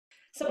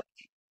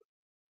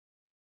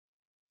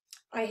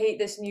I hate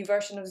this new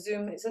version of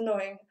Zoom. It's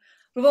annoying.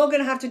 We're all going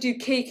to have to do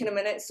cake in a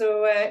minute,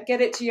 so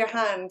get it to your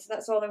hand.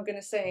 That's all I'm going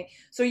to say.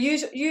 So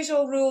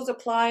usual rules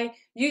apply.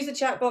 Use the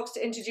chat box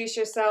to introduce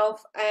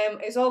yourself.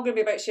 It's all going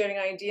to be about sharing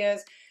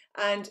ideas.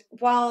 And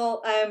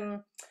while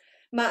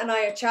Matt and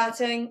I are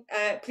chatting,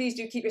 please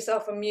do keep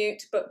yourself on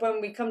mute. But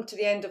when we come to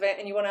the end of it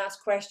and you want to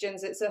ask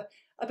questions, it's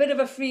a bit of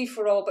a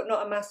free-for-all, but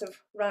not a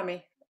massive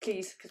rammy.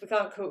 Please, because we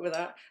can't cope with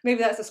that. Maybe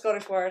that's a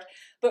Scottish word.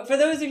 But for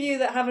those of you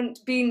that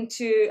haven't been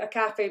to a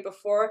cafe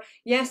before,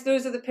 yes,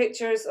 those are the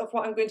pictures of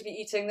what I'm going to be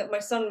eating that my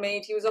son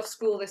made. He was off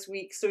school this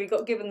week, so he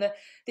got given the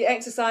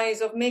exercise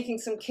of making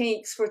some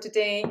cakes for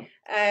today,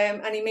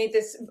 and he made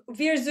this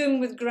via Zoom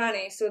with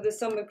Granny, so there's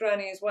some with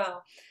Granny as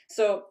well.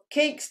 So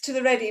cakes to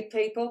the ready,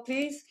 people,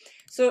 please.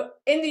 So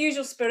in the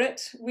usual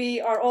spirit,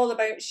 we are all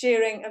about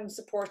sharing and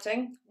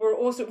supporting. We're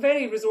also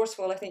very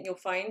resourceful, I think you'll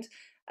find.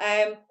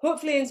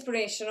 Hopefully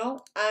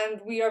inspirational,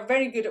 and we are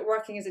very good at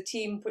working as a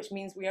team, which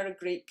means we are a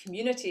great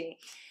community.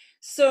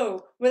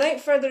 So without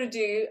further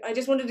ado, I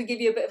just wanted to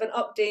give you a bit of an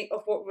update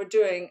of what we're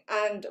doing,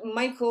 and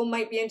Michael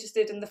might be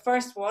interested in the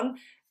first one.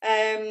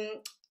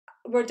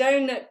 We're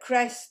down at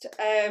Crest.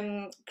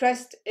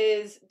 Crest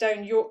is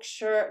down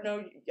Yorkshire,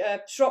 no,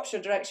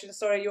 Shropshire direction,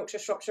 sorry, Yorkshire,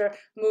 Shropshire,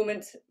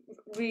 moment,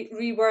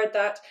 reword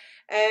that.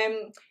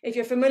 If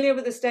you're familiar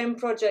with the STEM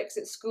projects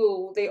at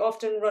school, they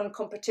often run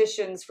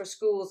competitions for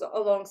schools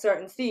along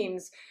certain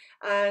themes.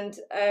 And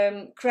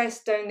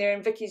Crest down there,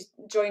 and Vicky's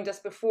joined us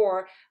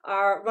before,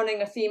 are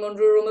running a theme on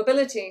rural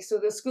mobility. So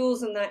the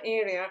schools in that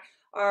area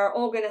are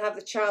all going to have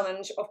the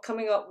challenge of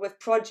coming up with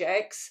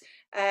projects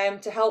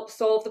to help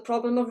solve the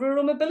problem of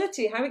rural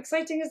mobility. How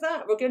exciting is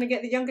that? We're going to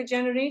get the younger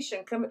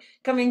generation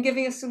coming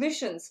giving us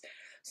solutions.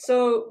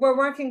 So we're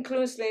working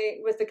closely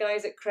with the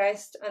guys at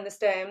Crest and the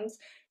STEMs.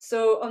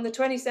 So on the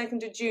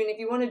 22nd of June, if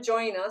you want to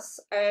join us,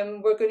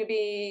 we're going to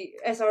be,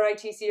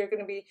 SRITC are going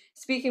to be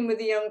speaking with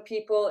the young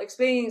people,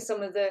 explaining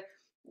some of the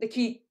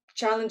key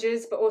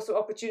challenges, but also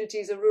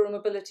opportunities of rural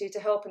mobility to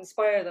help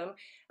inspire them.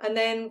 And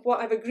then what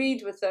I've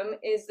agreed with them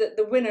is that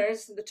the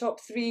winners, the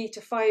top 3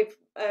 to 5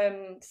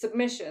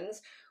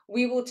 submissions,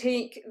 we will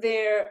take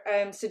their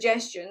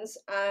suggestions,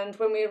 and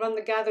when we run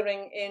the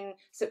gathering in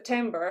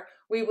September,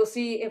 we will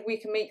see if we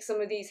can make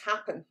some of these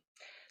happen.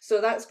 So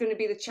that's going to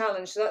be the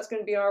challenge. So that's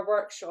going to be our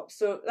workshop.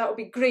 So that will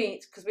be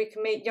great because we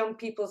can make young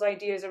people's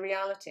ideas a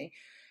reality.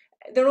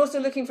 They're also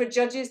looking for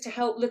judges to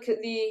help look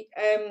at the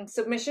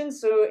submissions.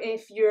 So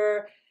if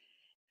you're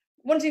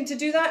wanting to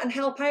do that and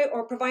help out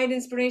or provide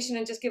inspiration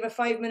and just give a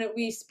 5-minute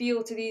wee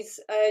spiel to these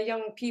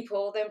young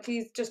people, then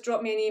please just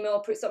drop me an email,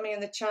 put something in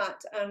the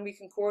chat, and we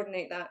can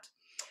coordinate that.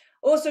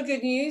 Also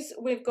good news,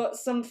 we've got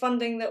some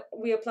funding that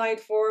we applied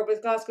for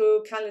with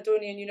Glasgow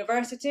Caledonian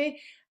University,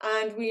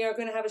 and we are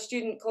going to have a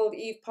student called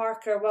Eve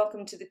Parker,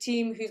 welcome to the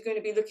team, who's going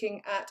to be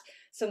looking at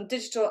some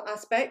digital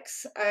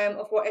aspects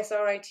of what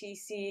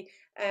SRITC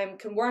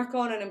can work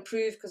on and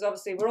improve, because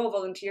obviously we're all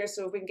volunteers,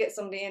 so if we can get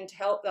somebody in to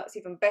help, that's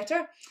even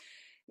better.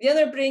 The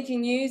other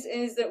breaking news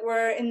is that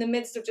we're in the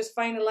midst of just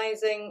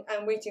finalising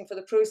and waiting for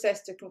the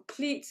process to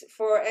complete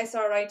for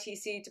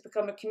SRITC to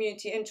become a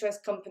community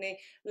interest company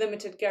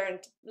limited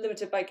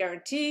by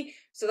guarantee.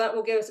 So that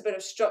will give us a bit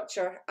of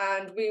structure,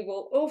 and we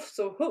will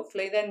also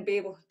hopefully then be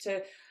able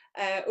to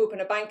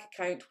open a bank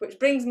account, which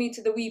brings me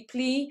to the wee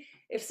plea.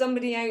 If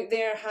somebody out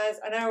there has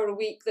an hour a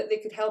week that they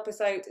could help us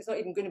out, it's not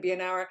even going to be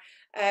an hour,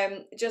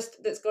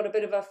 just that's got a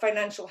bit of a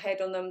financial head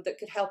on them that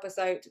could help us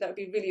out, that would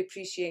be really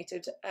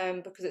appreciated,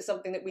 because it's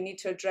something that we need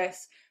to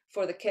address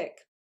for the kick.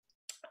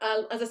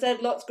 As I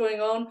said, lots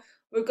going on.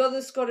 We've got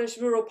the Scottish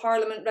Rural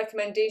Parliament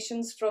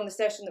recommendations from the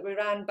session that we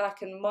ran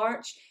back in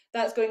March.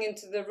 That's going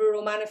into the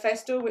Rural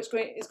Manifesto, which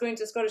is going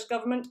to the Scottish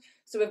Government.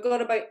 So we've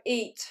got about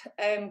 8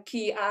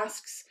 key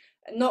asks,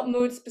 not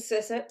mode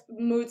specific,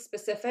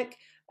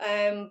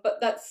 but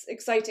that's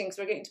exciting because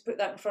we're getting to put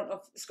that in front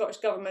of the Scottish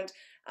Government,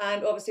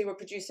 and obviously we're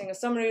producing a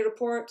summary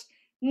report.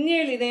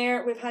 Nearly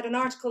there. We've had an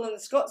article in the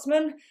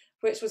Scotsman,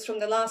 which was from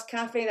the last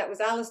cafe, that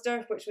was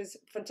Alistair, which was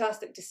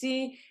fantastic to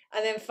see.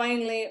 And then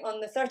finally on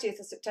the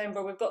 30th of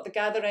September, we've got the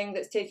gathering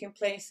that's taking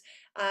place,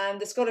 and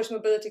the Scottish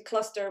Mobility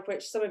Cluster,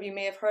 which some of you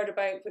may have heard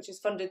about, which is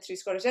funded through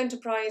Scottish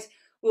Enterprise,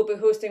 will be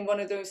hosting one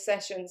of those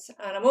sessions.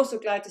 And I'm also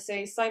glad to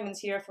say Simon's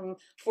here from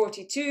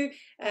 42.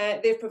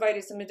 They've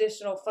provided some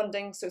additional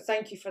funding, so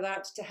thank you for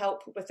that, to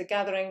help with the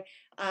gathering,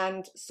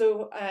 and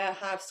so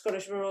have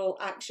Scottish Rural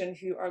Action,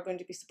 who are going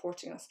to be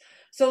supporting us.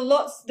 So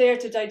lots there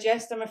to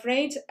digest, I'm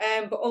afraid,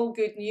 but all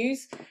good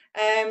news.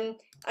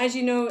 As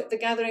you know, the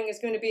gathering is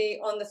going to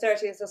be on the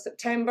 30th of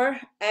September.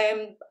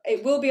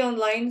 It will be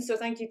online, so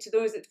thank you to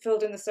those that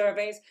filled in the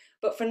surveys,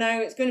 but for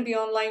now it's going to be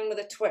online with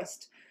a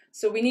twist.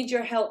 So we need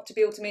your help to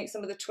be able to make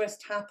some of the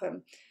twist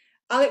happen.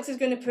 Alex is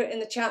going to put in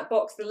the chat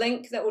box the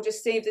link that will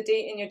just save the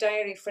date in your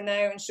diary for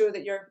now and show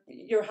that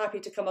you're happy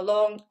to come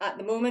along at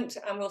the moment,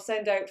 and we'll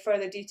send out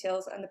further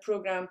details and the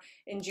programme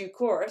in due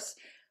course.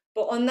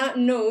 But on that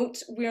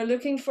note, we are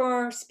looking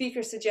for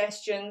speaker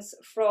suggestions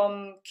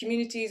from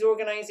communities,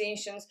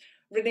 organisations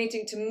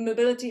relating to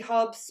mobility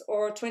hubs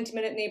or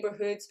 20-minute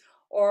neighbourhoods,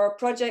 or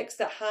projects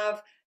that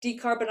have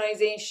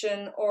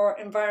decarbonisation or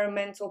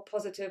environmental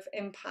positive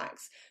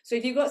impacts. So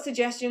if you've got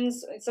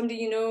suggestions, somebody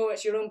you know,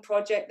 it's your own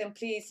project, then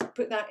please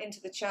put that into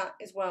the chat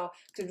as well,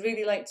 because I'd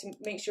really like to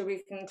make sure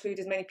we can include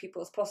as many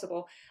people as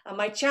possible. And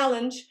my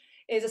challenge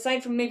is,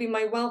 aside from maybe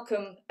my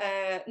welcome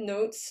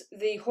notes,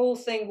 the whole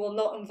thing will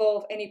not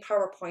involve any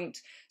PowerPoint.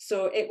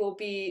 So it will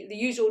be the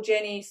usual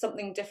Jenny,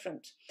 something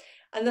different.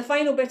 And the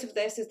final bit of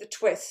this is the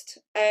twist.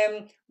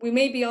 We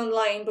may be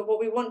online, but what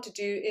we want to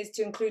do is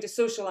to include a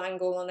social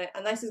angle on it,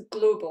 and this is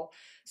global.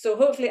 So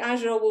hopefully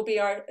Azrael will be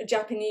our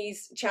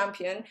Japanese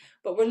champion,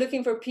 but we're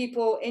looking for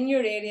people in your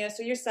area,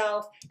 so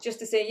yourself, just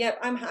to say, yep,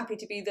 I'm happy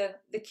to be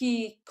the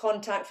key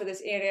contact for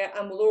this area,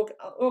 and we'll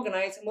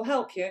organise and we'll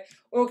help you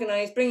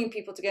organise bringing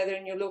people together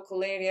in your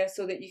local area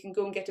so that you can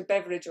go and get a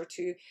beverage or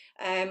two,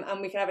 and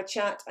we can have a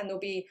chat, and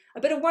there'll be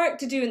a bit of work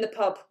to do in the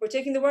pub. We're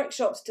taking the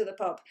workshops to the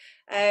pub.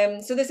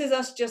 So this is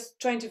us just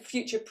trying to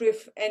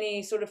future-proof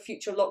any sort of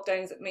future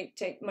lockdowns that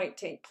might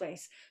take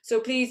place. So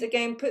please,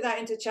 again, put that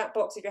into the chat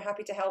box if you're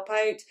happy to help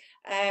out,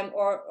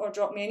 or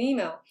drop me an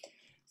email.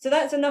 So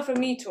that's enough of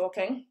me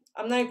talking.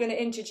 I'm now going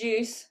to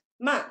introduce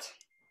Matt.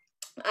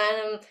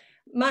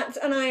 Matt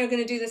and I are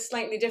going to do this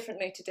slightly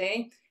differently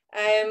today.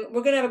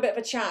 We're going to have a bit of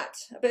a chat,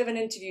 a bit of an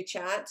interview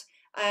chat.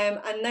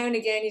 And now and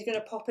again, he's going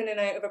to pop in and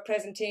out of a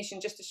presentation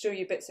just to show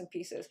you bits and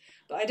pieces.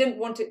 But I didn't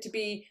want it to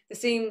be the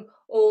same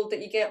old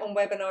that you get on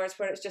webinars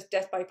where it's just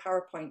death by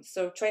PowerPoint.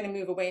 So trying to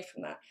move away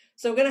from that.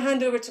 So I'm going to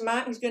hand over to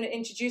Matt, who's going to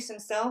introduce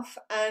himself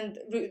and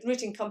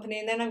routing company,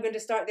 and then I'm going to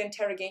start the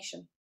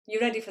interrogation. You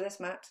ready for this,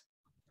 Matt?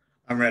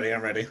 I'm ready.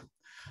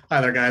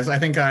 Hi there, guys. I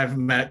think I've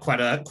met quite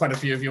a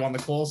few of you on the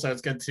call, so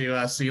it's good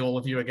to see all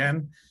of you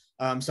again.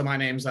 So my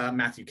name's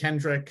Matthew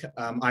Kendrick.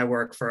 I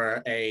work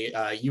for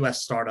a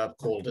US startup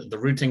called the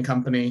Routing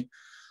Company.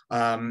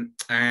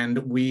 And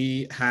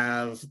we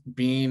have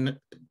been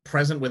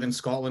present within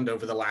Scotland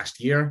over the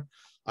last year.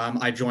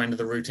 I joined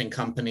the Routing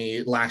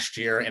Company last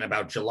year in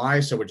about July,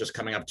 so we're just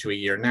coming up to a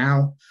year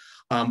now.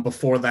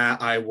 Before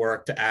that, I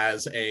worked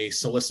as a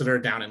solicitor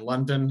down in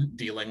London,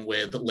 dealing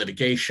with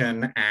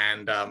litigation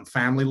and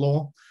family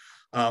law.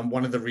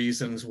 One of the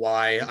reasons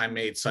why I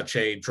made such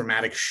a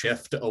dramatic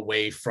shift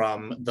away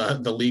from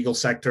the legal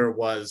sector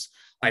was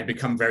I'd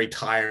become very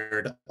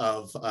tired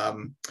of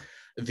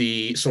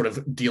the sort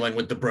of dealing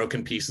with the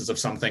broken pieces of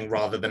something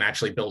rather than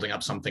actually building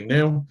up something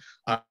new.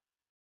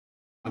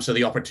 So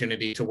the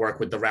opportunity to work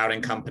with the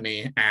routing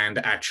company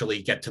and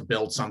actually get to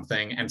build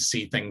something and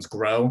see things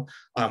grow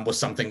was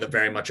something that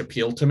very much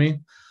appealed to me.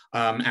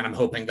 And I'm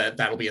hoping that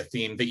that'll be a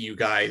theme that you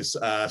guys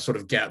sort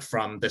of get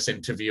from this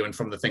interview and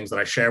from the things that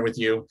I share with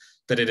you,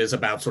 that it is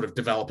about sort of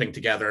developing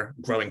together,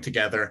 growing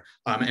together,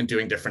 and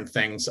doing different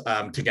things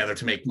together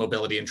to make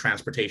mobility and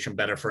transportation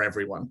better for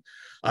everyone.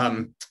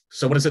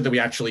 So what is it that we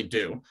actually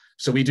do?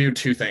 So we do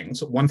two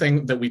things. One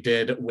thing that we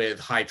did with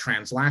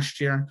HiTrans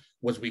last year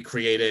was we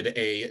created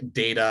a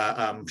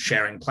data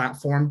sharing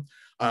platform.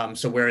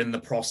 So we're in the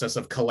process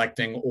of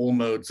collecting all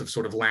modes of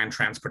sort of land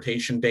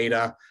transportation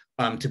data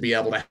to be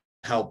able to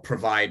help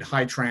provide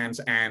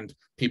HiTrans and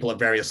people at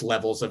various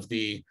levels of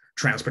the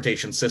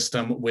transportation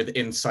system with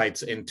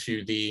insights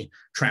into the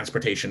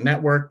transportation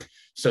network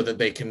so that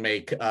they can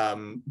make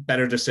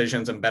better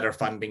decisions and better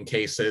funding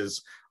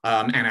cases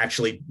and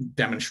actually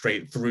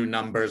demonstrate through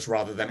numbers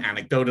rather than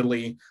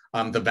anecdotally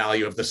the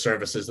value of the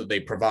services that they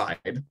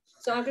provide.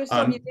 So I'm going to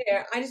stop you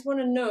there. I just want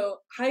to know,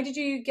 how did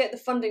you get the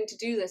funding to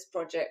do this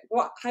project?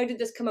 How did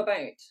this come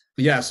about?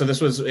 Yeah, so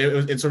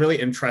it's a really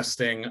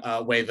interesting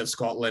way that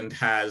Scotland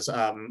has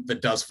that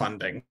does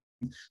funding.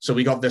 So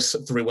we got this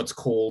through what's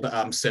called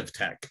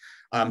CIVTECH.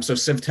 So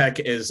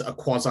CIVTECH is a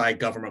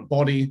quasi-government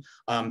body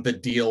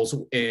that deals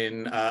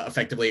in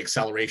effectively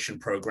acceleration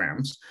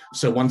programs.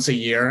 So once a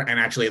year, and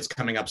actually it's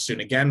coming up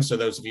soon again. So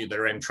those of you that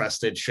are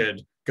interested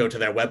should go to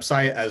their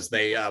website, as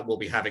they will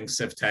be having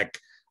CIVTECH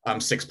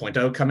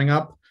 6.0 coming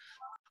up.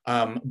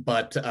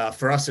 But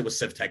for us, it was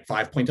CIVTECH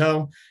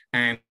 5.0,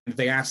 and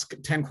they ask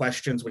 10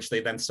 questions, which they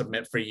then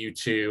submit for you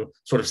to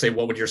sort of say,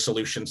 what would your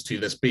solutions to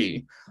this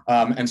be?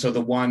 And so the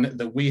one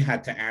that we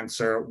had to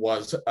answer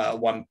was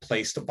one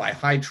placed by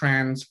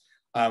HiTrans,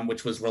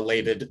 which was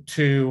related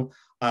to,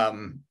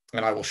 and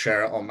I will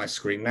share it on my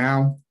screen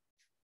now,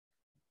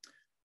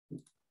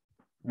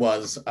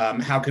 was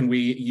how can we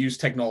use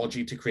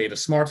technology to create a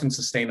smart and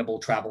sustainable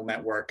travel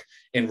network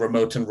in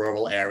remote and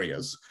rural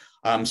areas?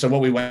 So what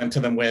we went to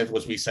them with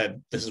was, we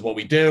said, this is what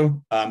we do.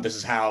 This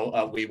is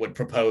how we would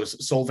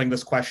propose solving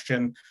this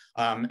question.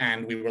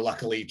 And we were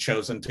luckily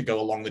chosen to go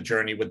along the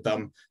journey with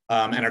them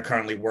and are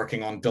currently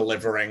working on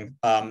delivering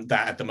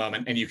that at the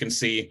moment. And you can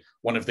see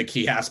one of the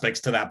key aspects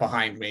to that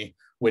behind me,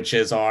 which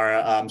is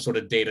our sort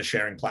of data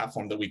sharing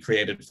platform that we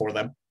created for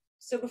them.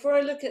 So before I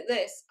look at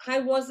this,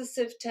 how was the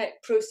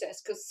CIVTECH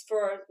process? Because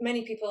for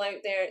many people out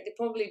there, they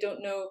probably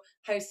don't know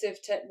how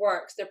CIVTECH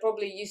works. They're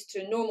probably used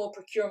to normal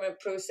procurement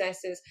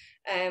processes,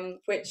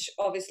 which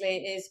obviously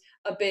is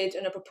a bid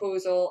and a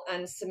proposal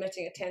and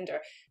submitting a tender.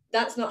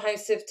 That's not how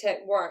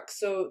CIVTECH works.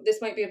 So this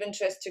might be of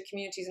interest to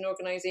communities and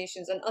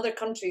organisations and other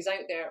countries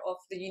out there of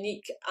the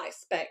unique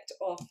aspect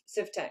of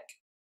CIVTECH.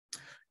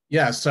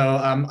 Yeah, so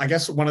I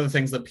guess one of the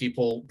things that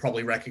people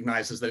probably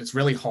recognize is that it's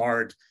really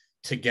hard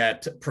to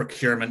get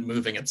procurement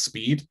moving at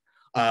speed,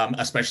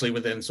 especially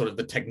within sort of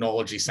the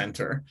technology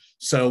center.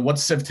 So what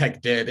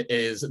CIVTECH did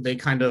is they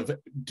kind of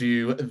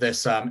do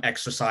this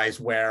exercise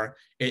where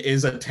it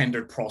is a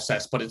tendered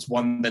process, but it's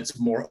one that's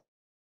more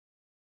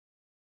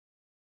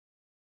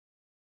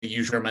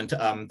usually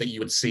that you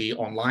would see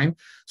online.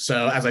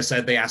 So as I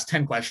said, they asked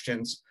 10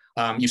 questions.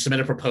 You submit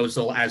a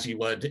proposal as you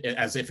would,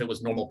 as if it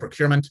was normal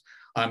procurement.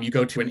 You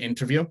go to an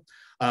interview.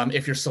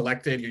 If you're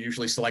selected, you're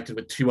usually selected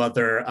with two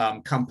other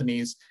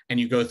companies, and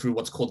you go through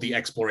what's called the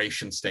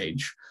exploration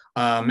stage.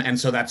 And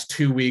so that's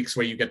 2 weeks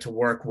where you get to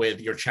work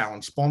with your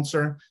challenge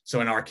sponsor.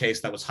 So in our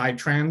case, that was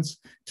HiTrans,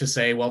 to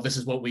say, well, this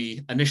is what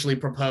we initially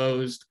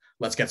proposed.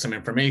 Let's get some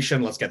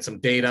information. Let's get some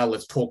data.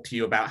 Let's talk to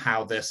you about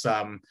how this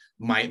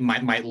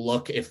might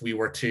look if we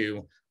were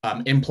to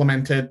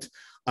implement it.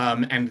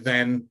 And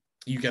then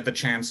you get the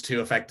chance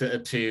to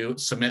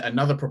submit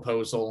another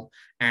proposal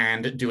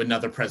and do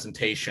another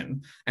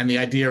presentation. And the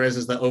idea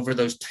is that over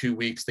those 2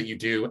 weeks that you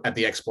do at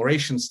the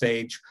exploration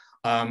stage,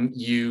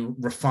 you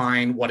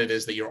refine what it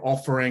is that you're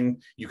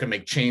offering. You can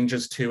make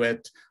changes to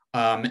it.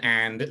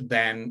 And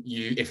then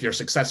if you're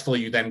successful,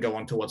 you then go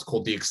on to what's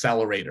called the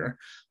accelerator.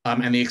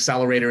 And the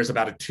accelerator is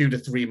about a 2 to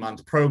 3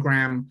 month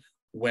program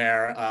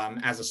where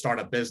as a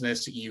startup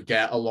business, you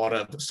get a lot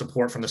of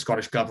support from the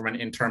Scottish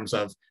government in terms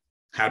of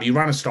how do you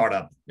run a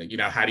startup?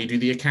 How do you do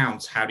the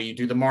accounts? How do you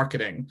do the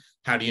marketing?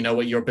 How do you know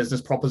what your business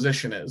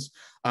proposition is?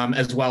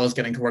 As well as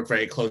getting to work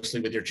very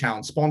closely with your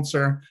challenge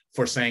sponsor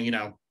for saying,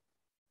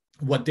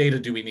 what data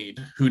do we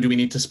need? Who do we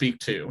need to speak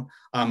to?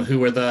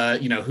 Who are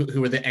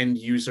the end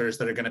users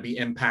that are going to be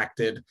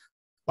impacted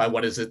by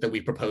what is it that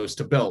we propose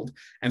to build?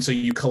 And so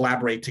you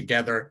collaborate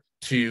together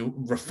to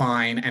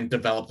refine and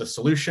develop the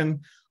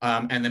solution.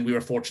 And then we were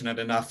fortunate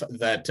enough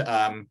that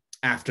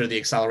after the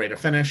accelerator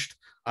finished,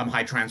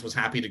 HiTrans was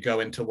happy to go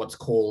into what's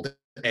called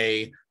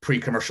a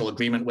pre-commercial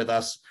agreement with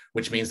us,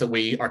 which means that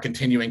we are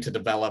continuing to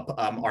develop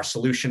our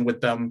solution with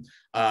them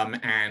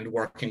and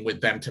working with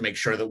them to make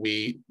sure that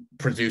we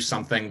produce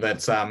something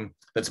that's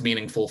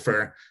meaningful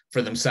for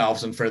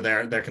themselves and for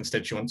their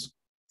constituents.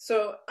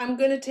 So I'm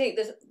going to take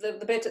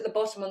the bit at the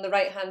bottom on the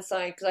right-hand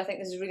side, because I think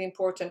this is really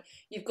important.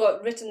 You've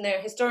got written there,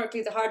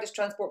 historically, the hardest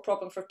transport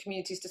problem for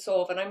communities to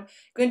solve. And I'm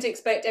going to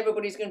expect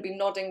everybody's going to be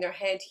nodding their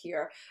head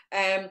here.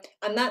 And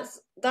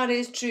that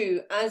is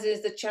true, as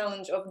is the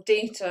challenge of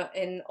data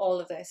in all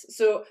of this.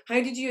 So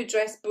how did you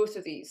address both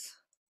of these?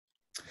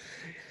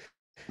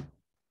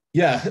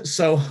 Yeah,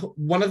 so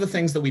one of the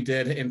things that we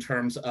did in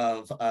terms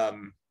of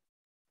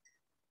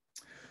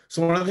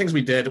So one of the things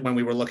we did when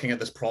we were looking at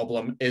this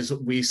problem is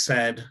we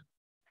said,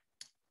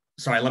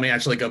 sorry, let me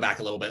actually go back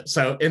a little bit.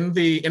 So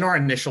in our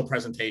initial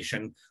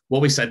presentation,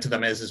 what we said to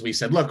them is we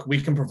said, look, we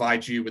can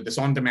provide you with this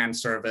on-demand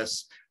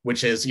service,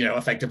 which is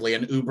effectively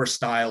an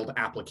Uber-styled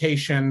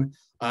application.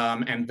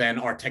 And then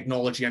our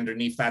technology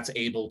underneath that's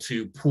able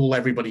to pool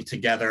everybody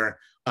together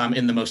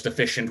in the most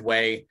efficient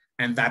way.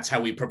 And that's how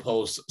we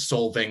propose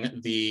solving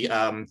the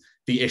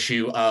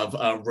issue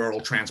of rural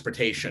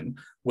transportation,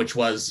 which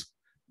was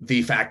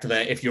the fact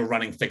that if you're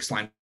running fixed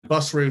line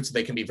bus routes,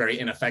 they can be very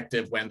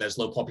ineffective when there's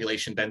low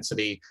population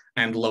density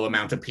and low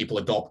amount of people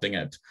adopting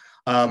it.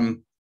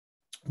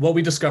 What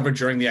we discovered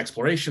during the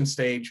exploration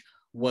stage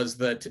was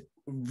that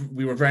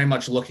we were very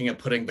much looking at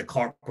putting the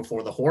cart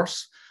before the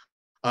horse,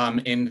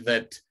 in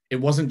that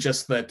it wasn't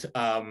just that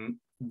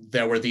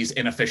there were these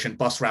inefficient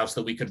bus routes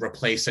that we could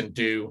replace and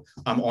do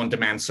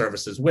on-demand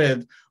services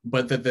with,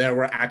 but that there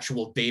were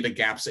actual data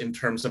gaps in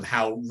terms of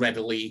how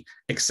readily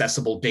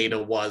accessible data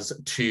was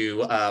to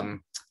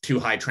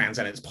HiTrans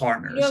and its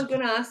partners. I'm going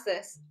to ask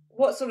this.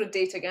 What sort of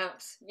data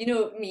gaps? You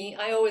know me,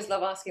 I always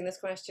love asking this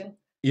question.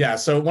 Yeah,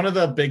 so one of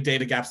the big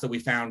data gaps that we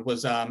found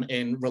was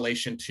in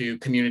relation to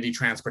community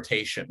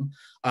transportation,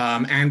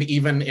 and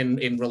even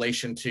in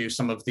relation to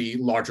some of the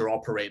larger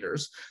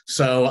operators.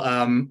 So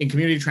in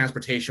community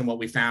transportation, what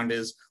we found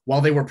is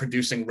while they were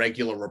producing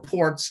regular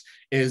reports,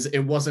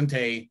 it wasn't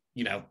a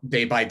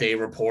day-by-day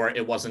report.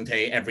 It wasn't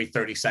a every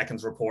 30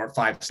 seconds report,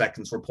 5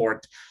 seconds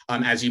report,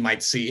 as you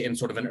might see in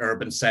sort of an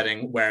urban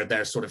setting where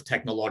there's sort of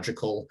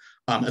technological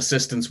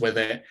assistance with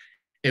it.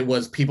 It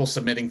was people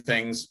submitting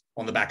things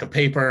on the back of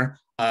paper,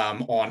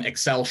 on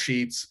Excel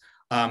sheets.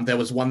 There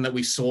was one that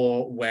we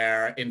saw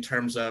where, in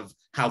terms of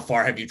how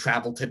far have you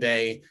traveled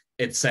today,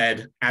 it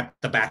said at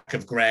the back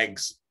of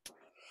Greg's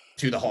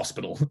to the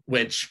hospital,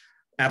 which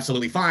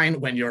absolutely fine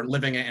when you're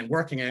living it and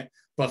working it.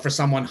 But for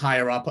someone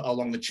higher up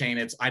along the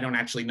chain, I don't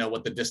actually know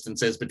what the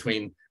distance is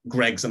between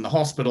Greg's and the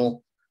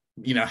hospital.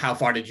 How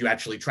far did you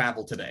actually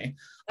travel today?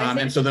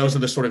 And so those are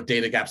the sort of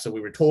data gaps that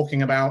we were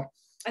talking about.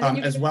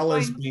 As well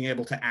as being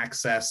able to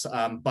access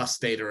bus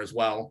data as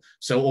well.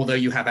 So although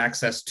you have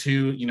access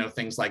to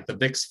things like the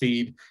VIX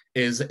feed,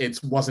 it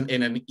wasn't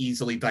in an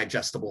easily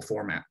digestible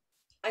format.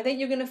 I think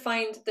you're going to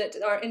find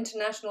that our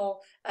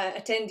international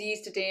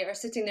attendees today are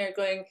sitting there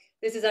going,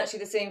 this is actually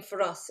the same for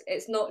us.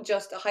 It's not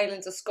just a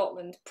Highlands of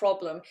Scotland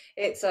problem.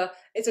 It's a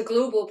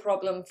global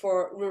problem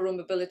for rural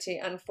mobility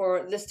and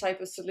for this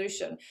type of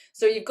solution.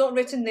 So you've got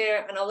written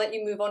there, and I'll let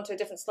you move on to a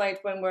different slide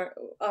when we're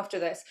after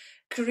this,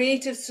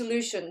 creative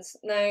solutions.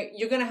 Now,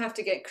 you're going to have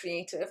to get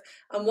creative.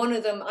 And one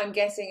of them, I'm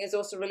guessing, is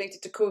also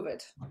related to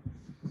COVID.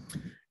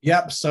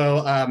 Yep.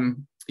 So,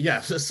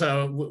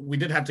 so we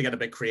did have to get a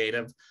bit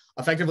creative.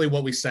 Effectively,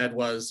 what we said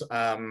was,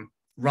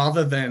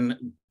 rather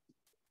than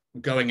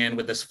going in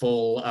with this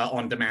full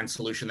on-demand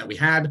solution that we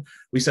had,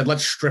 we said,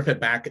 let's strip it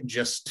back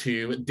just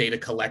to data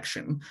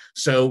collection.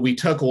 So we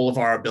took all of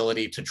our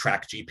ability to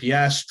track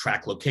GPS,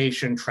 track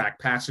location, track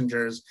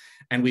passengers,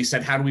 and we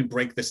said, how do we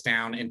break this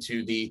down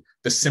into the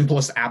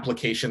simplest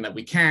application that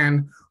we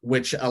can,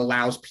 which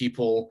allows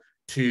people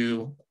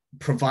to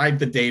provide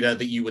the data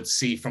that you would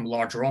see from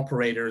larger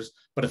operators,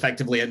 but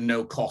effectively at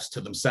no cost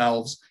to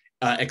themselves,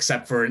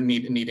 except for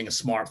needing a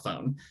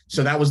smartphone.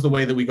 So that was the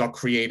way that we got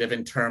creative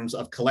in terms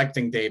of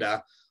collecting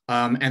data.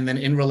 And then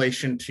in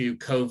relation to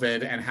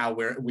COVID and how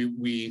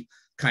we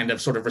kind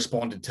of sort of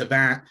responded to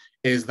that,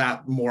 is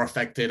that more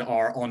affected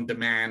our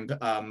on-demand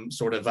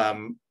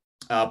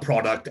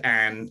product,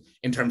 and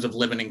in terms of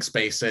limiting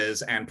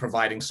spaces and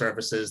providing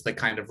services that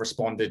kind of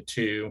responded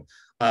to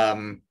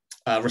COVID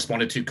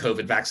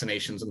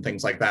vaccinations and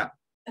things like that.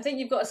 I think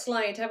you've got a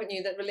slide, haven't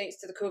you, that relates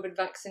to the COVID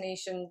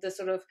vaccination, the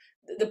sort of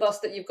the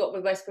bus that you've got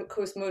with West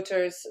Coast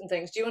Motors and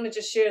things. Do you want to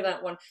just share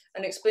that one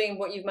and explain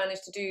what you've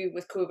managed to do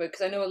with COVID?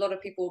 Because I know a lot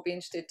of people will be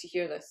interested to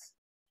hear this.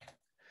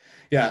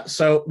 Yeah,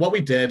 so what we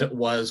did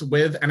was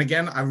and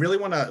again, I really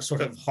want to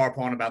sort of harp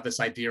on about this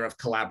idea of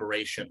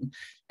collaboration,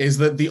 is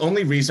that the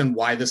only reason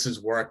why this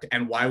has worked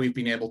and why we've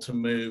been able to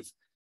move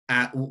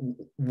at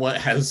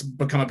what has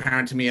become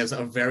apparent to me as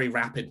a very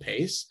rapid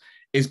pace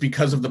is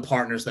because of the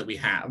partners that we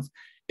have.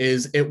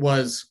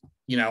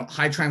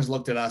 HiTrans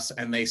looked at us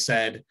and they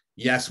said,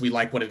 yes, we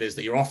like what it is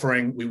that you're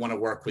offering. We want to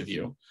work with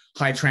you.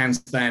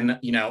 HiTrans then,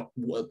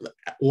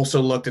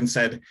 also looked and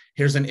said,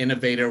 here's an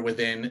innovator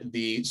within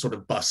the sort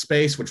of bus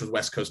space, which was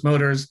West Coast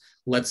Motors.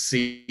 Let's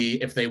see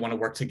if they want to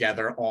work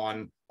together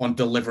on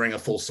delivering a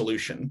full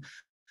solution.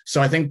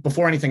 So I think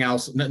before anything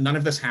else, none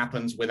of this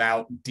happens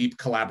without deep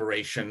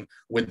collaboration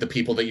with the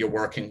people that you're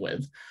working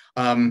with.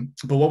 But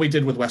what we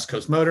did with West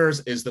Coast Motors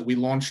is that we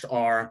launched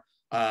our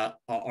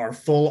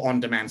full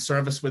on-demand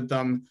service with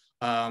them,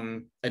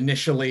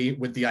 initially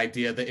with the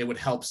idea that it would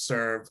help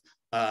serve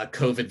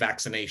COVID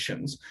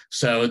vaccinations.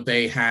 So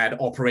they had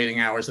operating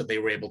hours that they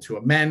were able to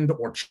amend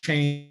or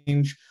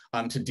change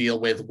to deal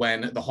with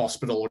when the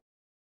hospital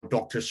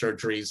doctor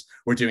surgeries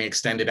were doing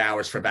extended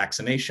hours for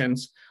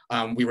vaccinations.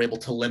 We were able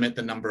to limit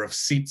the number of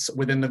seats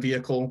within the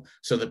vehicle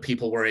so that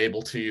people were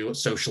able to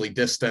socially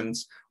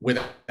distance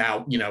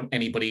without,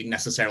 anybody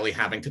necessarily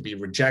having to be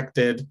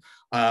rejected.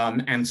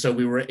 And so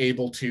we were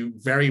able to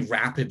very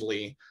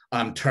rapidly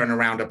turn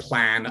around a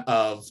plan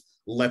of,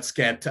 let's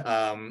get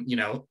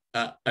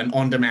an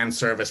on-demand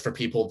service for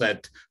people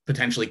that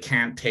potentially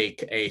can't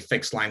take a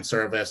fixed line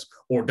service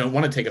or don't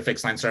want to take a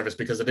fixed line service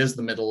because it is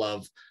the middle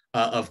of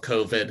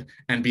COVID,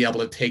 and be able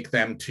to take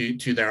them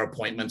to their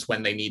appointments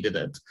when they needed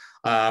it.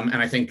 And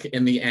I think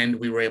in the end,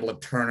 we were able to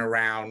turn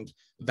around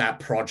that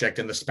project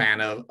in the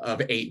span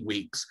of 8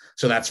 weeks.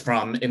 So that's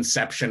from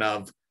inception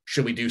of,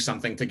 should we do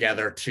something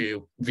together,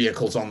 to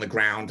vehicles on the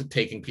ground,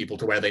 taking people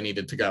to where they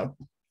needed to go.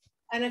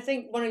 And I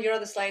think one of your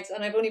other slides,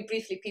 and I've only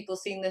briefly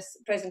seen this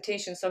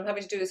presentation, so I'm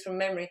happy to do this from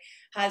memory,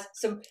 has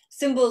some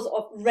symbols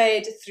of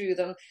red through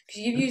them,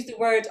 because you've used the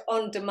word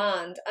on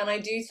demand. And I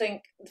do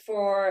think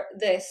for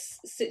this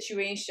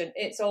situation,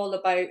 it's all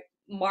about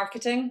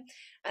marketing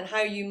and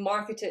how you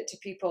market it to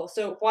people.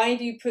 So why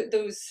do you put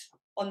those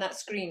on that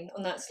screen,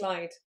 on that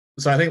slide?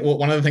 So I think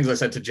one of the things I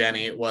said to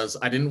Jenny was,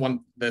 I didn't want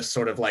this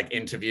sort of like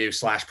interview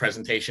 /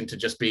 presentation to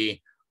just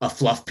be a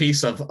fluff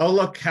piece of, oh,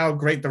 look how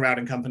great the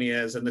routing company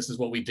is, and this is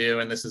what we do,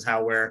 and this is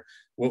how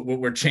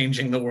we're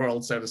changing the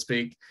world, so to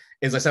speak.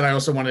 As I said, I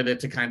also wanted it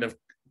to kind of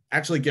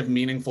actually give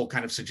meaningful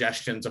kind of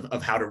suggestions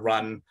of how to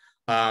run,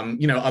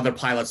 other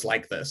pilots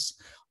like this.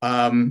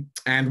 And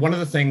one of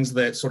the things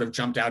that sort of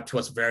jumped out to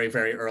us very,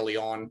 very early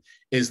on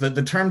is that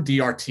the term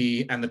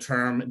DRT and the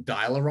term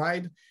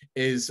dial-a-ride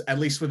is, at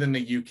least within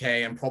the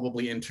UK and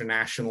probably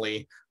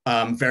internationally,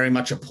 very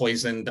much a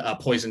poisoned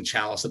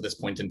chalice at this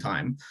point in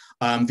time.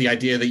 The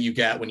idea that you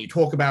get when you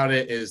talk about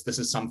it is, this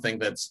is something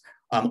that's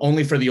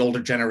only for the older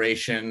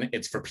generation.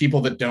 It's for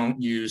people that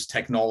don't use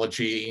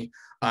technology.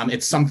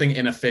 It's something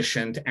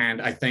inefficient.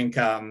 And I think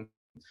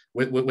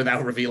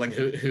without revealing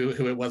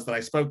who it was that I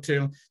spoke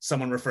to,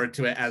 someone referred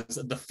to it as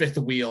the fifth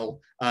wheel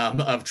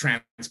of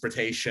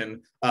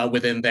transportation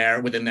within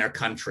their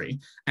country.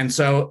 And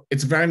so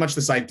it's very much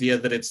this idea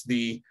that it's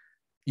the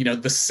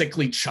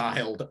sickly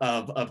child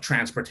of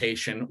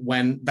transportation,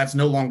 when that's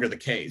no longer the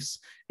case.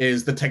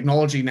 Is the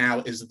technology now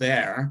is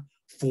there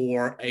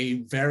for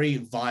a very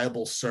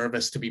viable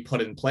service to be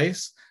put in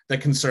place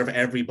that can serve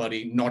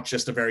everybody, not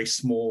just a very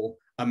small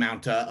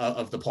amount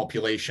of the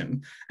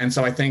population. And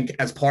so I think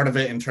as part of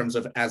it, in terms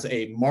of as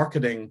a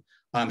marketing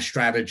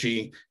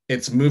strategy,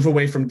 it's move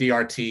away from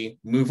DRT,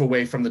 move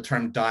away from the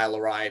term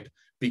dial-a-ride,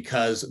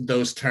 because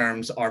those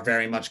terms are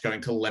very much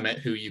going to limit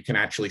who you can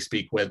actually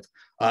speak with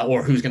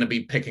or who's going to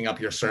be picking up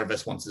your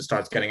service once it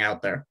starts getting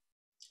out there.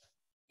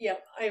 Yeah,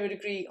 I would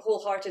agree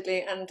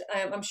wholeheartedly. And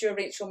I'm sure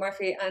Rachel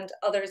Murphy and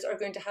others are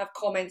going to have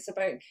comments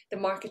about the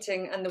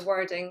marketing and the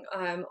wording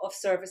of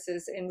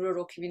services in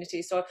rural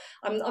communities. So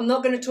I'm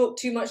not going to talk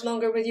too much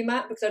longer with you,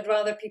 Matt, because I'd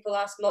rather people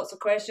ask lots of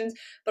questions.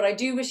 But I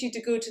do wish you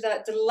to go to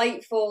that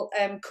delightful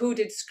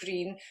coded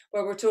screen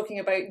where we're talking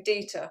about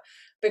data,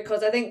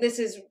 because I think this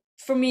is,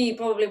 for me,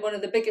 probably one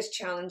of the biggest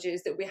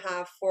challenges that we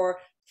have for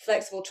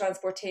flexible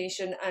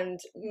transportation and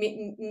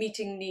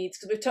meeting needs,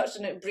 because we've touched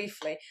on it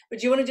briefly, but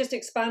do you want to just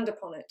expand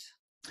upon it?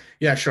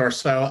 Yeah, sure.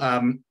 So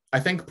I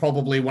think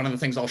probably one of the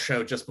things I'll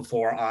show just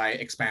before I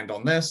expand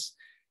on this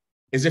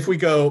is if we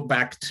go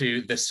back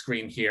to this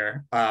screen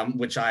here,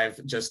 which I've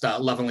just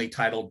lovingly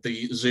titled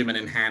the Zoom and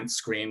Enhance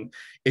screen,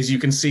 is you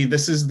can see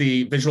this is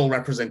the visual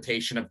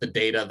representation of the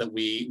data that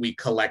we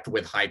collect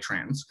with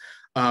HiTrans.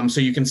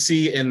 So you can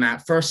see in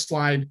that first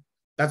slide,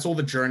 that's all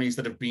the journeys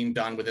that have been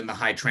done within the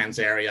HiTrans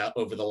area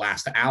over the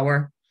last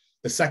hour.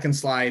 The second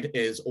slide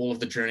is all of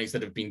the journeys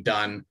that have been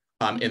done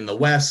in the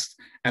west.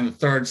 And the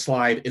third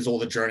slide is all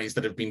the journeys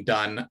that have been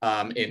done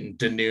in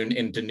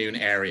Dunoon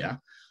area.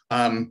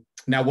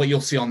 Now, what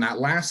you'll see on that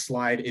last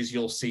slide is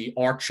you'll see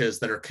arches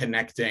that are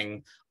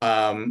connecting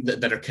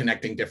that are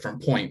connecting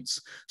different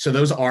points. So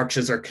those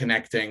arches are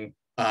connecting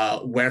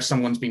where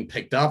someone's been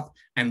picked up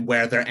and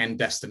where their end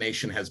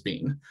destination has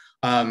been.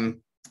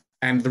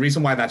 And the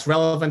reason why that's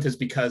relevant is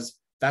because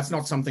that's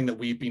not something that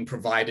we've been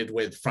provided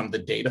with from the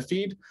data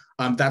feed.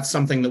 That's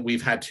something that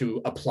we've had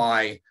to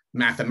apply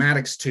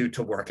mathematics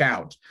to work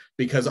out.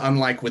 Because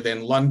unlike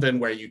within London,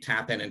 where you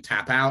tap in and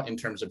tap out in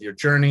terms of your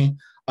journey,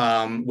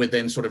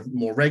 within sort of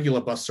more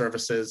regular bus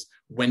services,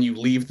 when you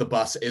leave the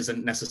bus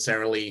isn't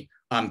necessarily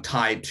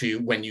tied to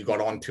when you got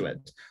onto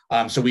it.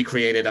 So we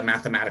created a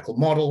mathematical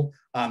model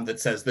that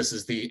says this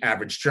is the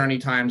average journey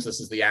times, this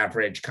is the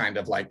average kind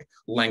of like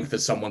length that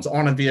someone's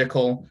on a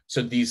vehicle.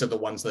 So these are the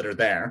ones that are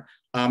there.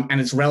 And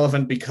it's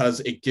relevant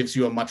because it gives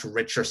you a much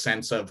richer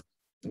sense of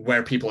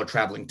where people are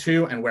traveling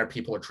to and where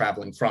people are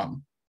traveling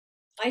from.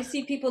 I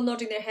see people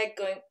nodding their head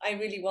going, I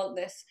really want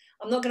this.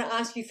 I'm not going to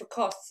ask you for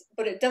costs,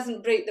 but it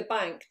doesn't break the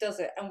bank, does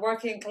it? And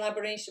working in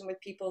collaboration with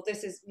people,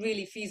 this is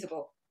really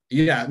feasible.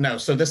 Yeah, no.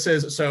 So this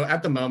is, so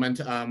at the moment,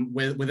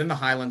 within the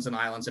Highlands and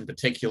Islands in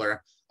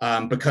particular,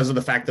 because of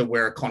the fact that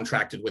we're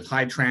contracted with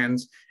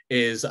HiTrans,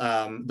 is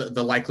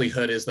the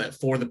likelihood is that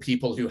for the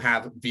people who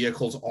have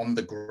vehicles on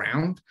the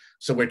ground,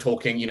 so we're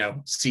talking, you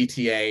know,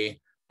 CTA,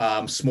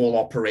 small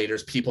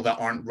operators, people that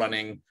aren't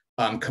running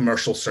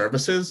commercial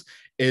services,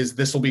 is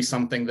this will be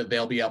something that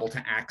they'll be able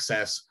to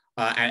access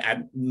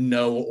at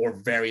no or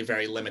very,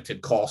 very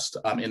limited cost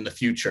in the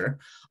future.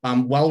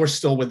 While we're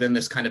still within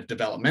this kind of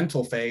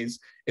developmental phase,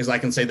 is I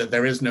can say that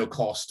there is no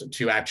cost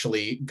to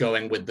actually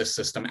going with this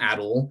system at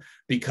all,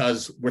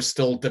 because we're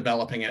still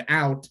developing it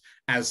out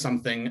as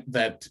something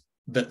that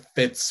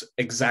fits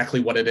exactly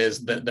what it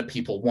is that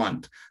people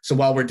want. So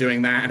while we're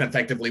doing that, and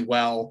effectively,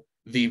 well,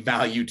 the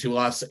value to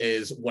us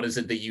is what is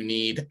it that you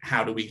need?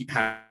 How do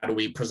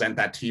we present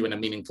that to you in a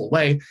meaningful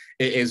way?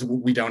 It is,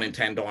 we don't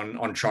intend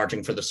on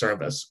charging for the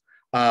service.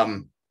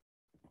 But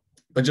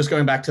just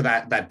going back to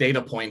that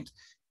data point,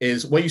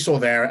 is what you saw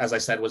there, as I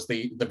said, was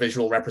the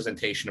visual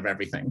representation of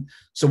everything.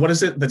 So what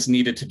is it that's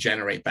needed to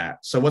generate that?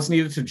 So what's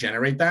needed to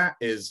generate that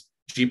is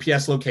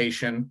GPS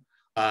location,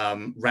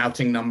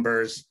 routing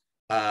numbers,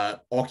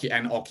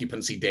 and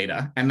occupancy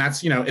data. And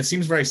that's, you know, it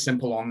seems very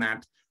simple on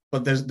that,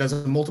 but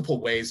there's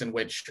multiple ways in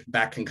which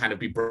that can kind of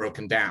be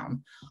broken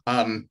down.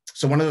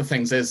 So one of the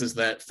things is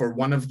that for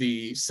one of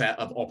the set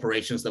of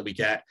operations that we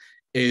get,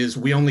 is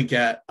we only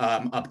get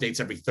updates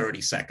every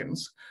 30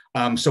 seconds.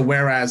 So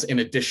whereas in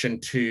addition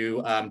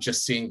to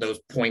just seeing those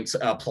points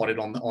plotted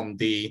on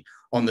the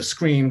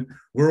screen,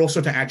 we're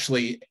also to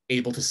actually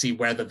able to see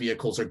where the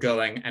vehicles are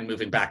going and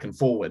moving back and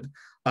forward.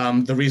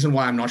 The reason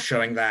why I'm not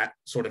showing that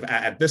sort of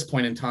at this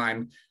point in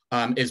time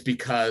is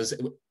because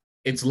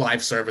it's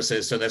live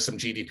services. So there's some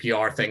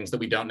GDPR things that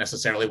we don't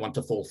necessarily want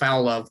to fall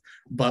foul of,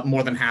 but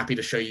more than happy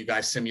to show you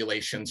guys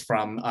simulations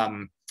from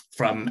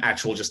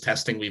actual just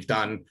testing we've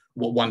done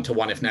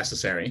one-to-one if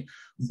necessary.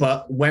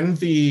 But when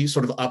the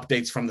sort of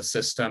updates from the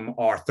system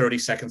are 30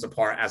 seconds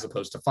apart as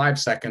opposed to 5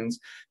 seconds,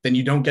 then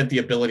you don't get the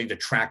ability to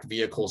track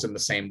vehicles in the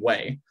same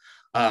way.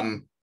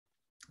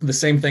 The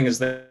same thing is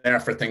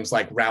there for things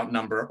like route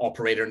number,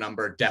 operator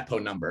number, depot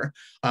number.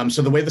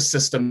 So the way the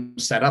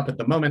system's set up at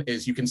the moment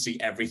is you can see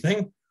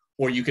everything,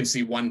 or you can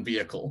see one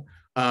vehicle.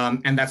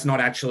 And that's not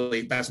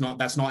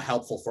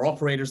helpful for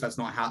operators. That's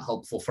not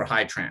helpful for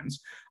HiTrans.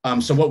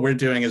 So what we're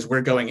doing is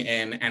we're going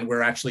in and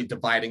we're actually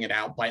dividing it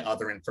out by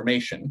other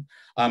information.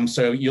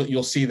 So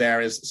you'll see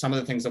there is some of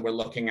the things that we're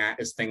looking at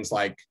is things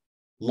like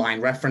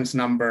line reference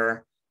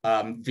number,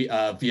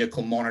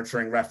 vehicle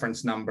monitoring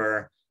reference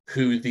number,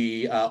 who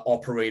the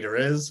operator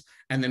is,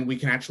 and then we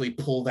can actually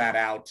pull that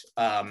out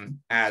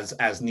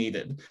as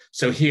needed.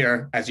 So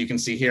here, as you can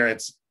see here,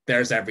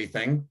 there's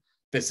everything.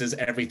 This is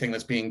everything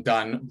that's being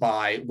done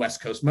by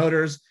West Coast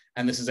Motors,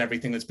 and this is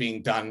everything that's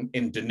being done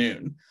in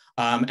Dunoon.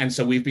 And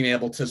so we've been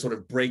able to sort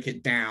of break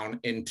it down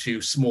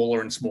into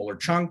smaller and smaller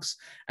chunks.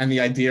 And the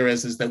idea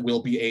is that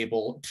we'll be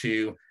able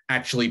to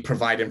actually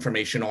provide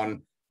information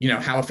on,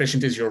 how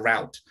efficient is your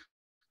route.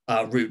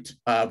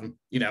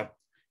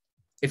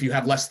 If you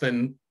have less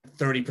than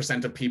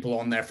 30% of people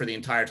on there for the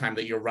entire time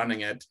that you're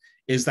running it,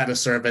 is that a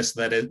service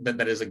that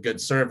is a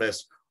good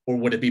service, or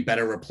would it be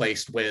better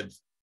replaced with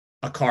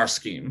a car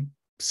scheme,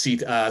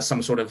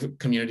 some sort of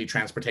community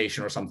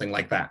transportation or something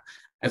like that?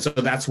 And so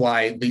that's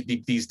why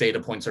these data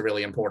points are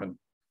really important.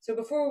 So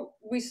before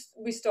we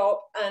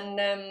stop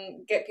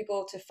and get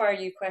people to fire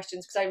you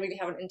questions, because I really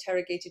haven't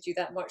interrogated you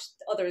that much,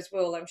 others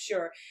will, I'm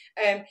sure.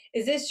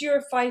 Is this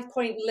your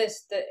 5-point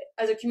list that,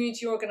 as a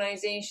community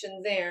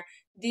organisation there,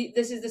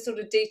 this is the sort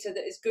of data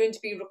that is going to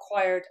be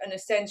required and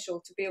essential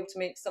to be able to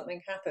make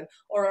something happen?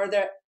 Or are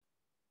there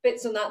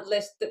bits on that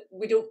list that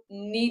we don't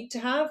need to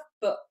have,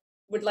 but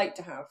would like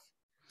to have?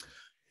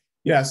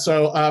 Yeah,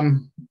 so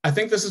I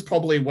think this is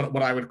probably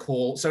what I would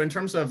call, so in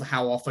terms of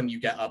how often you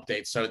get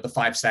updates, so the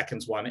 5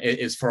 seconds one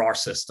is for our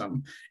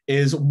system,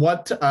 is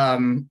what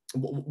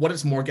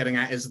it's more getting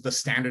at is the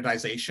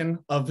standardization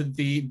of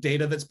the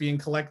data that's being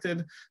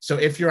collected. So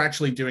if you're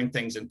actually doing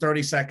things in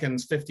 30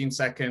 seconds, 15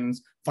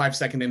 seconds,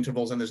 5-second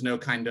intervals, and there's no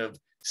kind of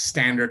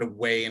standard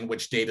way in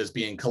which data is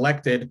being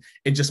collected,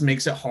 it just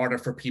makes it harder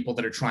for people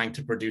that are trying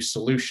to produce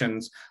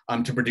solutions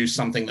to produce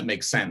something that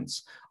makes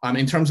sense.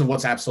 In terms of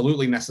what's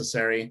absolutely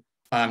necessary,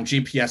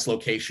 GPS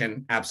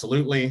location,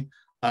 absolutely.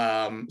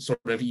 Sort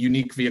of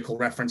unique vehicle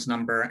reference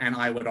number, and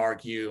I would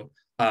argue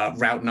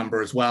route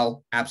number as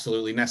well,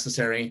 absolutely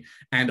necessary.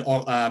 And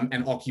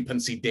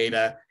occupancy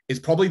data is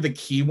probably the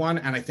key one,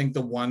 and I think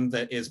the one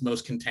that is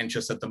most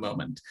contentious at the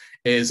moment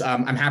is,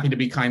 I'm happy to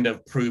be kind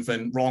of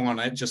proven wrong on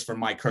it just from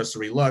my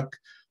cursory look,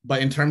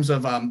 but in terms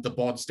of the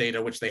BODS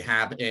data, which they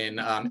have in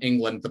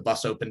England, the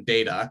bus open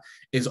data,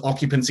 is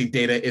occupancy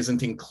data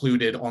isn't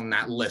included on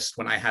that list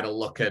when I had a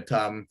look at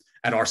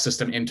our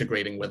system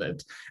integrating with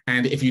it.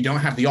 And if you don't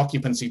have the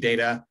occupancy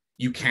data,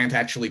 you can't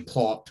actually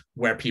plot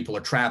where people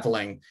are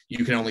traveling.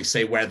 You can only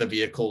say where the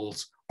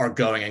vehicles are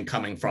going and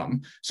coming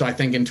from. So I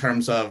think in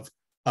terms of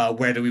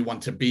where do we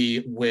want to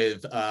be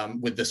with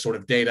this sort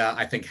of data,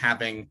 I think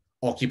having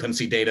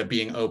occupancy data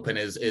being open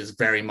is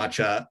very much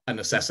a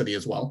necessity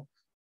as well.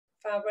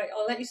 Fab, right,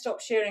 I'll let you stop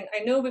sharing.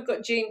 I know we've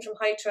got Jane from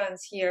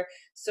HiTrans here,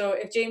 so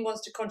if Jane wants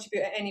to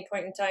contribute at any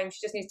point in time, she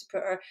just needs to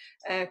put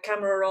her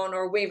camera on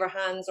or wave her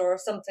hands or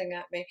something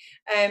at me.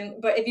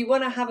 But if you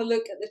want to have a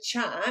look at the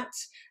chat,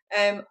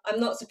 I'm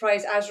not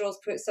surprised Azrael's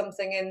put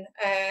something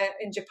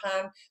in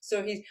Japan.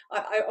 So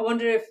I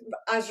wonder if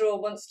Azrael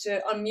wants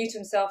to unmute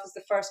himself as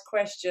the first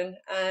question,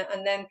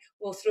 and then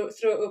we'll throw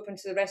it open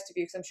to the rest of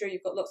you, because I'm sure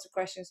you've got lots of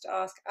questions to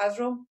ask.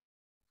 Azrael?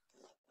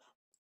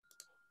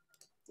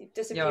 You've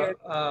disappeared.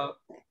 Yeah,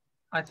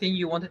 I think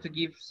you wanted to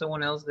give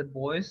someone else the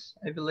voice,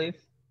 I believe.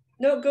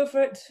 No, go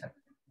for it.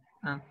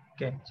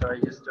 Okay, sorry,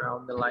 just turn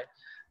on the light.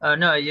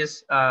 No, I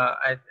just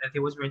I think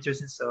it was very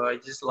interesting. So I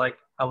just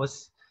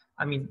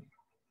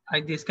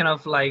this kind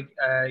of like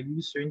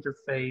user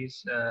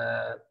interface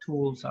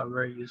tools are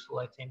very useful,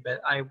 I think.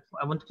 But I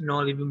wanted to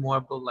know a little bit more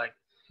about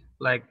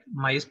like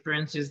my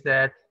experience is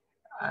that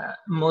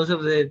most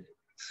of the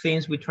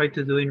things we try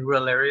to do in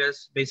rural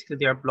areas, basically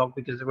they are blocked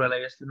because the rural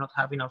areas do not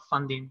have enough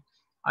funding,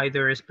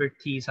 either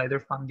expertise, either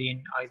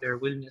funding, either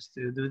willingness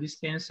to do these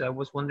things. So I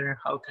was wondering,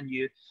 how can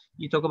you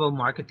talk about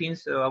marketing,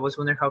 so I was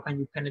wondering how can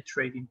you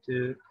penetrate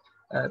into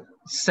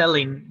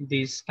selling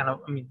these kind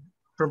of,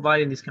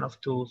 providing these kind of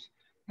tools.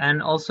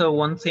 And also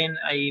one thing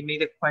I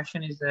made a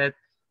question is that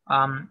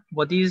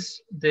what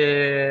is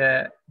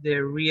the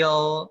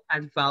real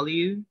add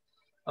value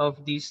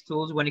of these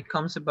tools when it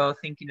comes about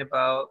thinking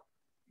about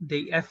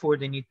the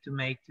effort they need to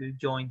make to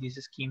join these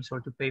schemes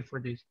or to pay for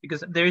this?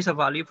 Because there is a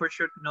value for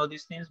sure to know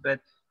these things, but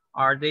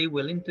are they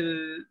willing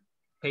to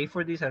pay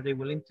for this? Are they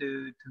willing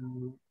to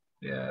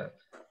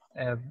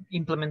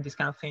implement these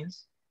kind of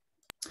things?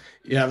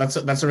 Yeah,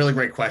 that's a really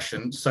great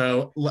question.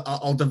 So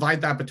I'll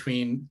divide that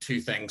between two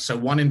things. So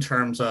one in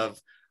terms of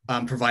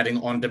providing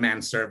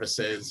on-demand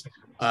services,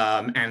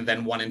 and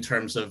then one in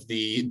terms of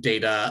the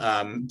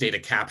data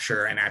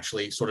capture and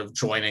actually sort of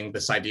joining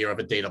this idea of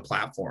a data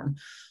platform.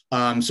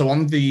 So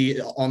on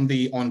the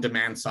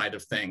on-demand side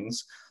of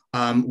things,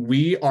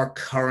 we are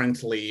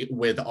currently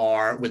with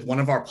one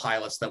of our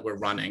pilots that we're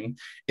running,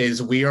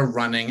 is we are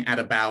running at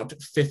about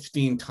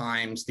 15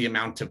 times the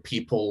amount of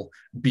people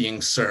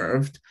being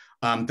served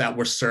that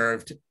were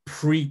served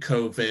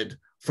pre-COVID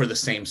for the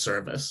same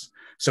service.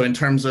 So in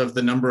terms of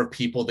the number of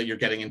people that you're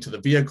getting into the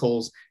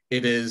vehicles,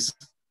 it is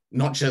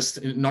not just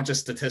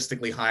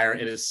statistically higher,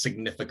 it is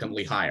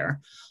significantly higher.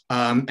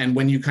 And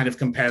when you kind of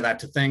compare that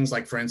to things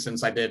like, for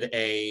instance, I did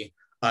a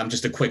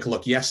just a quick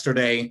look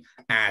yesterday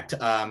at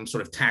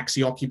sort of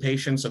taxi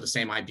occupation. So the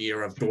same idea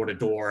of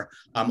door-to-door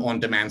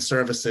on-demand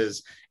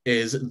services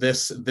is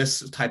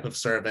this type of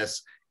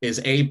service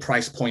is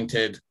price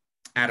pointed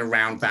at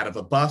around that of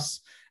a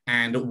bus,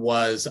 and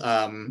was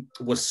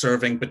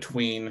serving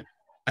between,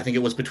 I think it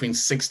was between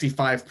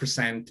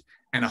 65%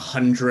 and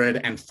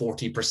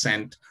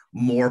 140%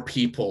 more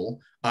people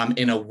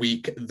in a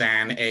week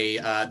than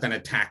a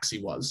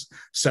taxi was.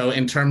 So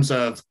in terms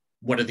of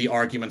what are the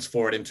arguments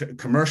for it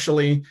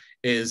commercially,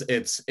 is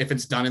if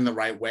it's done in the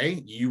right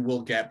way, you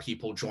will get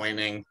people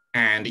joining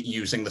and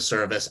using the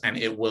service, and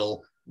it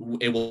will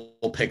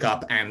pick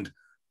up and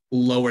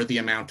lower the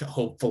amount,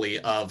 hopefully,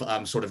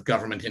 of sort of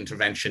government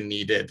intervention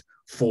needed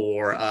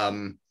for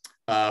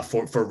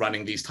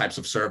running these types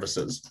of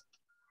services.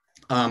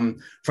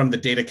 From the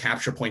data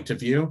capture point of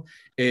view,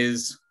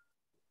 is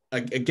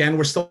again,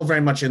 we're still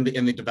very much in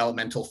the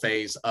developmental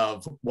phase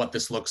of what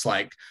this looks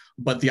like.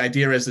 But the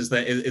idea is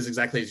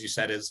exactly as you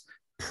said, is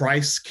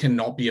price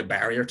cannot be a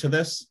barrier to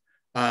this.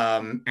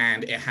 And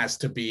it has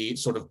to be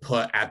sort of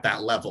put at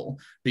that level,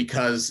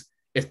 because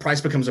if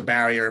price becomes a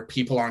barrier,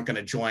 people aren't going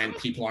to join,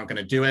 people aren't going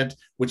to do it,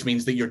 which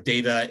means that your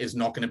data is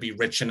not going to be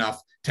rich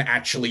enough to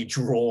actually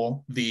draw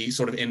the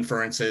sort of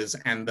inferences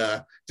and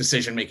the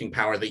decision-making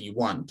power that you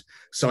want.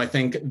 So I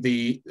think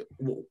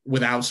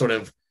without sort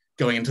of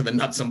going into the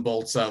nuts and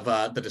bolts of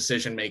the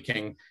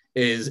decision-making,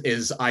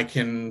 is I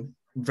can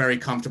very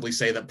comfortably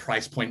say that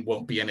price point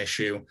won't be an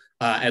issue,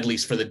 at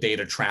least for the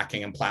data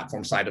tracking and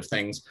platform side of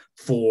things,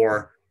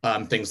 for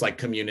things like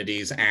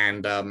communities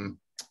and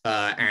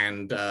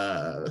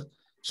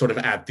sort of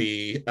at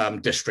the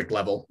district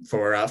level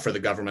for the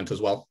government as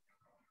well.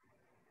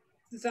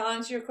 Does that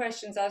answer your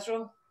questions,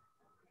 Azrael?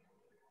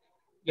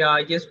 Yeah,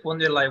 I just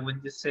wonder, like,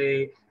 when you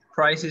say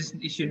prices,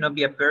 it should not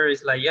be a barrier,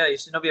 it's like, yeah, it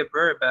should not be a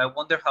barrier, but I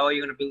wonder how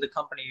you're going to build a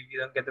company if you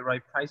don't get the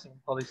right pricing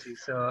policy.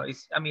 So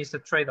it's a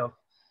trade-off.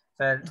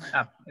 But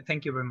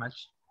thank you very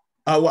much.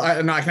 Well,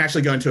 I can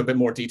actually go into a bit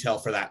more detail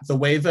for that. The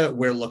way that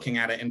we're looking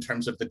at it in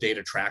terms of the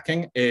data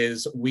tracking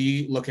is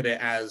we look at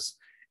it as,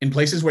 in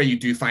places where you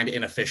do find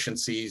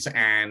inefficiencies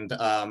and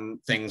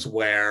things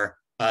where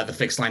the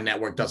fixed line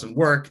network doesn't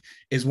work,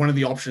 is one of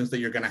the options that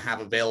you're going to have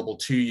available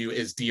to you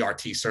is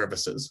DRT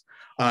services.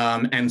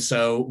 And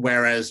so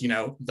whereas,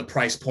 the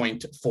price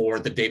point for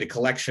the data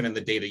collection and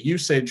the data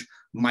usage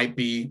might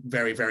be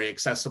very, very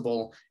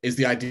accessible, is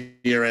the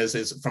idea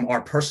is from our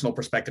personal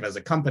perspective as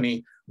a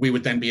company, we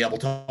would then be able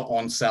to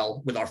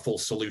on-sell with our full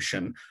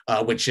solution,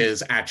 which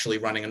is actually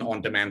running an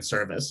on-demand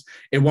service.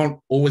 It won't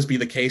always be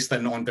the case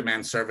that an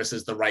on-demand service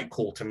is the right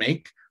call to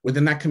make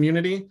within that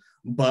community,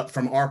 but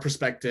from our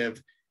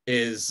perspective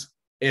is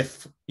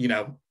if,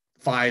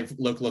 5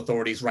 local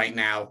authorities right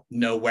now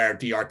know where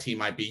DRT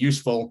might be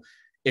useful,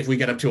 if we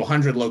get up to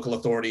 100 local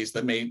authorities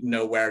that may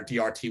know where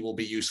DRT will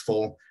be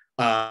useful,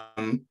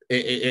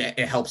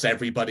 it helps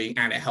everybody,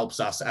 and it helps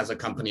us as a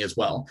company as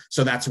well.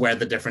 So that's where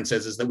the difference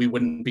is that we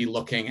wouldn't be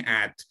looking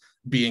at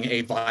being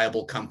a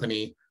viable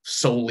company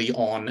solely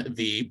on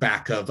the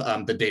back of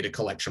the data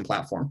collection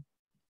platform.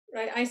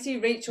 Right, I see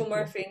Rachel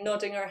Murphy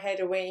nodding her head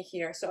away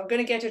here. So I'm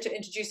going to get her to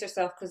introduce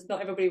herself, because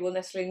not everybody will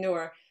necessarily know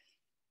her.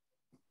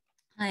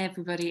 Hi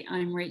everybody,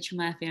 I'm Rachel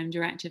Murphy. I'm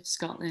Director of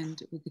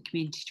Scotland with the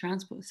Community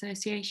Transport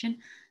Association.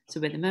 So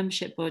we're the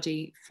membership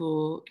body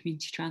for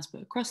community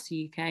transport across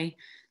the UK.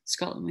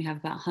 Scotland, we have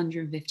about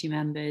 150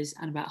 members,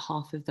 and about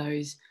half of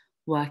those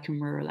work in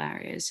rural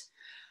areas.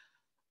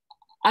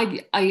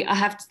 I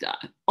have to,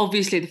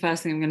 obviously the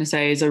first thing I'm going to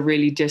say is I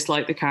really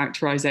dislike the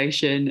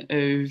characterisation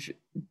of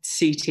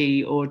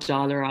CT or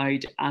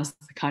dial-a-ride as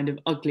the kind of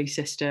ugly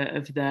sister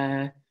of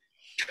the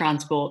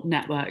transport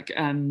network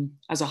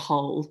as a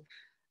whole.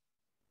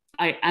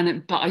 But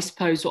I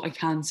suppose what I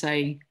can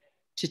say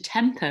to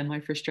temper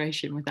my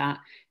frustration with that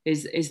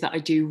is that I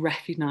do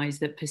recognise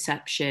that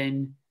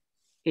perception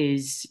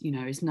is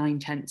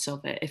 9/10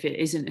 of it. If it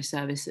isn't a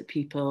service that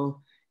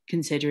people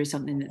consider as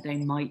something that they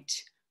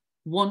might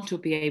want or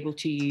be able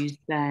to use,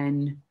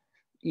 then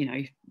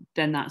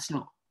that's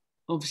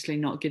obviously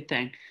not a good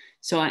thing.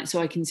 So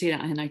I can see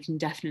that, and I can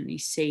definitely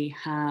see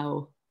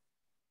how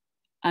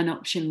an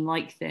option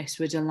like this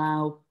would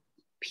allow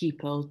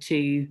people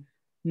to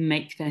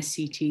make their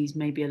CTs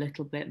maybe a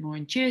little bit more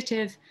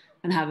intuitive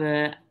and have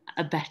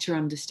a better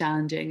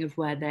understanding of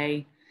where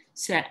they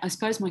sit. I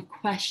suppose my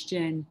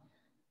question,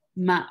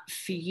 Matt,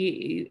 for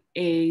you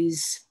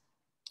is,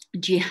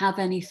 do you have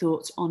any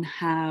thoughts on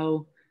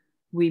how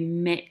we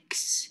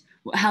manage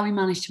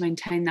to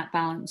maintain that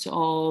balance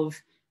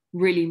of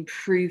really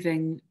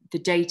improving the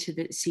data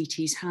that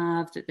CTs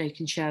have, that they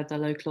can share with their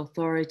local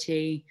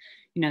authority,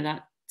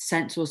 that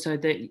sense also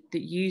that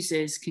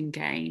users can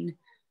gain,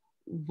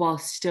 while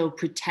still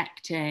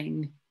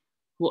protecting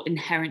what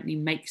inherently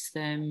makes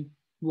them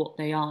what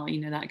they are,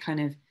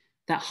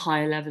 that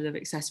higher level of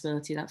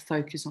accessibility, that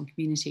focus on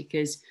community?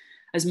 Because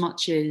as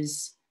much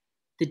as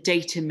the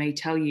data may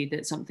tell you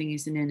that something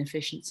is an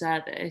inefficient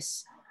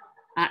service,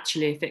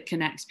 actually, if it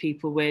connects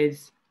people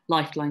with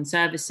lifeline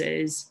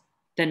services,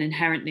 then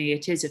inherently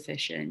it is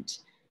efficient.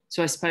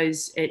 So I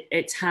suppose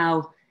it's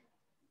how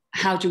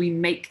do we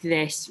make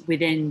this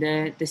within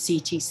the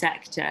CT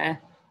sector?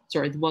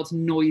 Sorry, the world's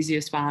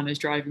noisiest van is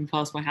driving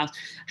past my house.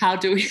 How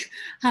do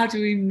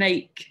we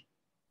make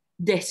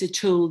this a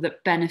tool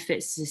that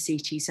benefits the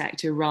CT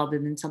sector rather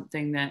than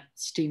something that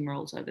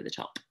steamrolls over the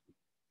top?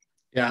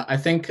 Yeah, I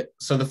think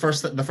so. The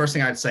first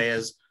thing I'd say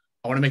is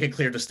I want to make a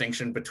clear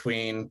distinction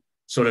between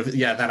sort of,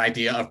 yeah, that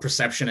idea of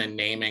perception and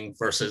naming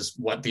versus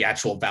what the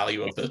actual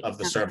value of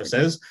the service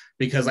is,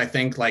 because I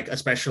think, like,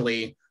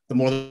 especially the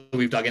more that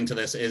we've dug into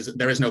this, is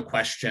there is no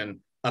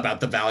question about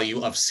the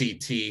value of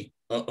CT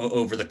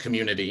over the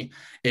community.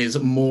 Is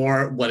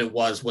more what it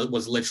was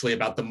literally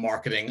about the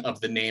marketing of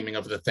the naming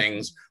of the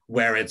things,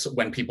 where it's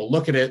when people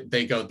look at it,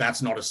 they go,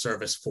 that's not a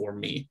service for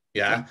me.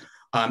 Yeah.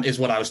 Is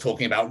what I was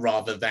talking about,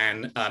 rather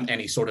than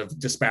any sort of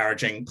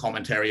disparaging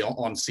commentary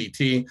on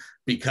CT,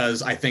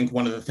 because I think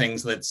one of the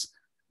things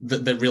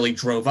that really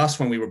drove us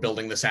when we were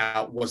building this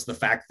out was the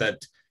fact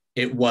that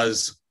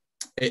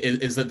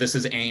is that this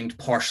is aimed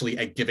partially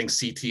at giving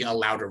CT a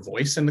louder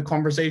voice in the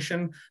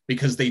conversation,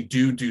 because they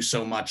do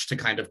so much to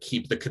kind of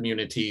keep the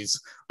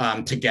communities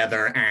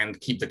together and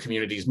keep the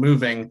communities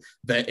moving,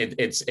 that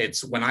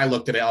it's when I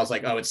looked at it, I was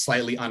like, oh, it's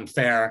slightly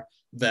unfair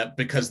that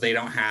because they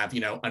don't have,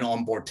 an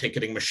onboard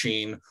ticketing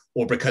machine,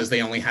 or because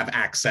they only have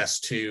access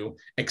to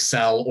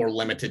Excel or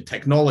limited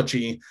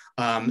technology,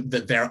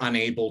 that they're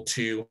unable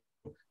to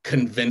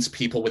convince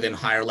people within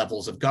higher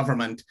levels of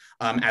government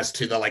as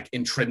to the like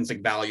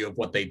intrinsic value of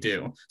what they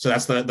do. So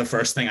that's the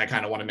first thing I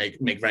kind of want to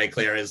make very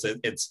clear, is that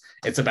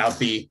it's about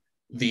the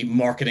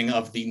marketing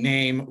of the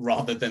name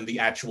rather than the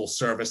actual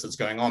service that's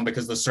going on,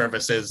 because the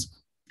service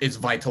is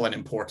vital and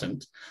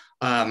important.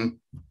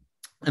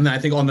 And then I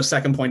think on the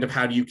second point of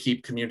how do you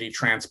keep community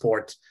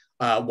transport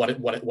what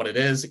it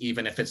is,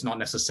 even if it's not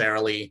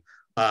necessarily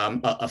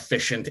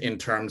efficient in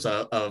terms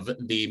of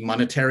the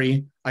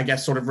monetary, I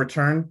guess, sort of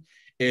return,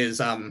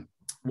 is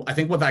I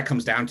think what that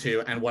comes down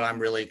to, and what I'm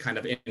really kind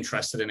of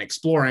interested in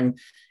exploring,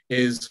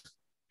 is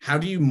how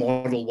do you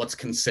model what's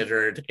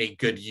considered a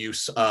good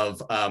use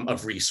of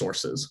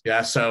resources?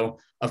 Yeah. So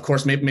of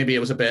course, maybe it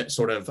was a bit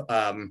sort of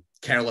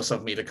careless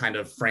of me to kind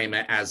of frame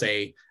it as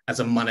a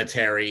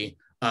monetary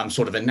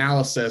sort of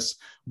analysis,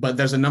 but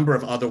there's a number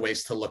of other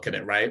ways to look at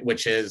it, right?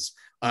 Which is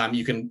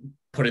you can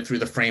put it through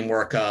the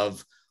framework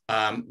of,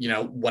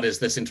 what is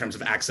this in terms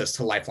of access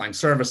to lifeline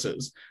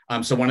services?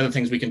 So one of the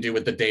things we can do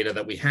with the data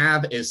that we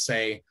have is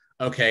say,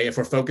 okay, if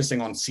we're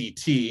focusing on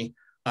CT,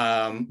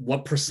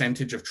 what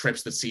percentage of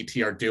trips that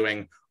CT are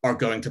doing are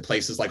going to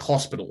places like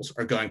hospitals,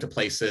 are going to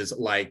places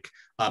like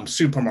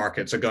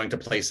supermarkets, are going to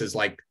places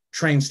like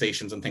train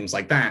stations and things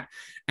like that.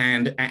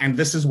 And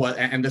this is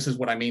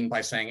what I mean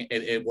by saying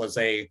it was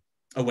a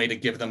way to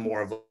give them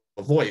more of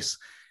a voice,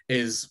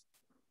 is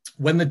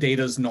when the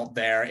data is not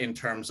there in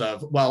terms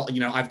of, well,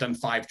 I've done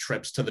 5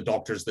 trips to the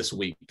doctors this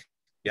week.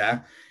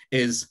 Yeah.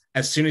 Is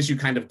as soon as you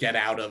kind of get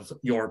out of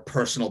your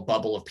personal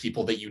bubble of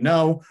people that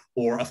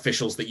or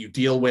officials that you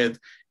deal with,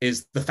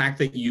 is the fact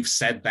that you've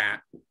said that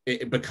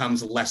it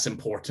becomes less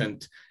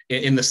important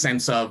in the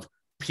sense of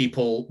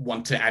people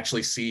want to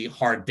actually see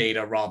hard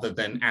data rather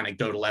than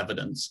anecdotal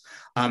evidence.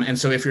 And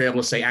so if you're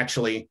able to say,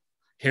 actually,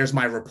 here's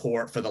my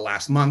report for the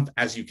last month,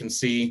 as you can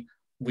see,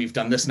 we've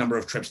done this number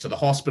of trips to the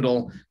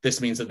hospital,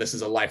 this means that this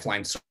is a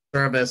lifeline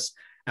service,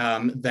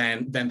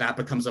 then that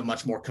becomes a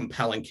much more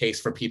compelling case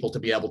for people to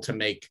be able to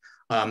make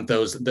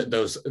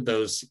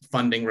those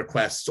funding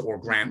requests or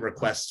grant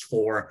requests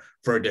for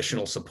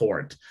additional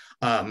support.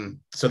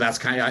 So that's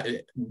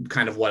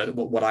kind of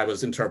what I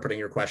was interpreting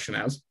your question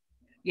as.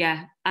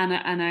 Yeah, and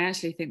I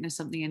actually think there's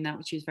something in that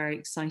which is very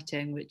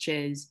exciting, which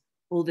is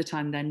all the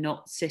time they're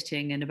not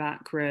sitting in a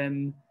back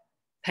room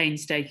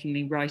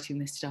painstakingly writing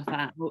this stuff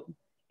out,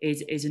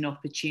 is an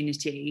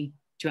opportunity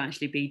to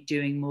actually be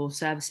doing more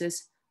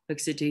services.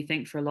 Because I do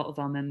think for a lot of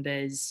our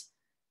members,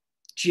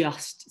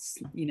 just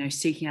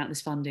seeking out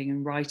this funding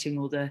and writing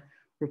all the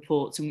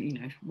reports,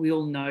 and we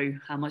all know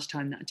how much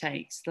time that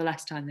takes. The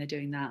less time they're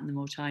doing that, and the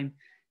more time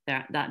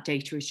that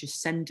data is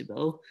just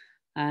sendable,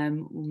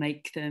 will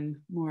make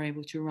them more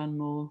able to run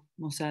more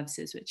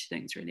services, which I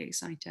think is really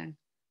exciting.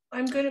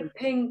 I'm going to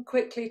ping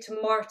quickly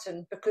to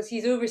Martin, because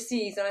he's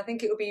overseas, and I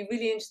think it would be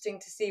really interesting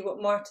to see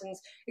what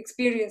Martin's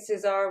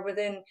experiences are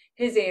within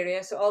his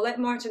area. So I'll let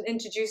Martin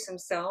introduce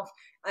himself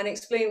and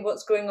explain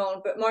what's going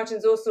on. But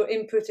Martin's also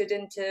inputted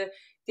into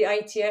the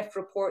ITF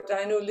report.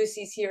 I know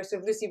Lucy's here, so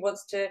if Lucy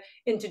wants to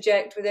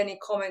interject with any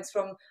comments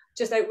from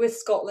just out with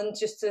Scotland,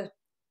 just to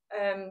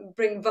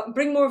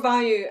bring more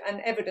value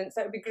and evidence,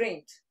 that would be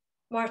great.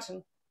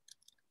 Martin.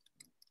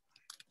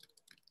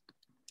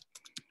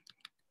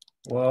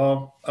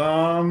 Well,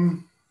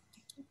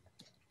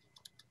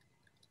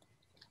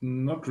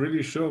 not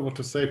really sure what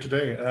to say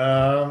today.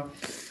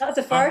 That's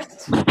a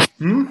first.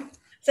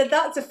 Said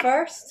that's a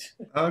first.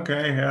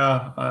 Okay,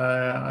 yeah,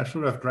 I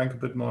should have drank a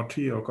bit more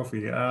tea or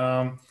coffee.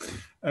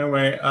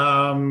 Anyway,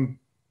 I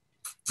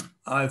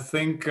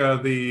think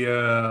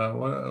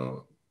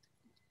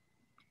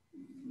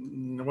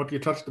what you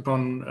touched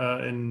upon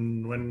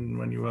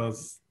when you were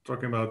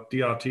talking about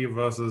DRT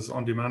versus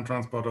on-demand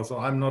transport. Also,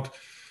 I'm not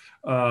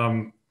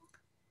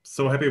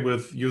so happy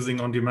with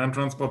using on-demand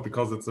transport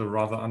because it's a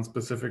rather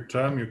unspecific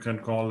term. You can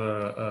call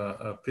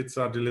a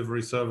pizza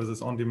delivery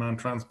services on-demand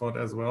transport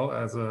as well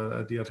as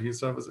a DRT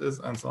service is,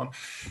 and so on.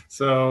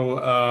 So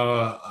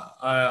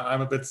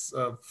I'm a bit,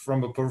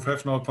 from a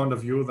professional point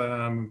of view, that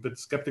I'm a bit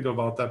skeptical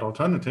about that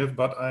alternative,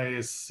 but I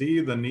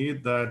see the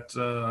need that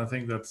I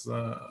think that's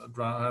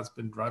has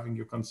been driving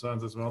your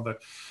concerns as well,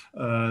 that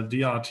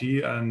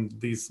DRT and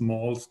these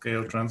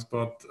small-scale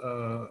transport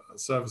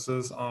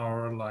services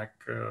are like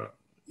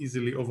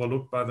easily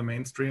overlooked by the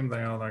mainstream.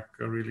 They are like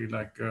really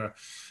like a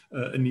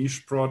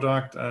niche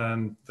product,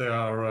 and they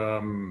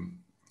are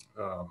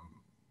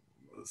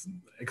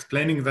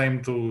explaining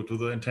them to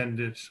the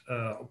intended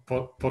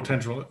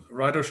potential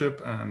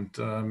ridership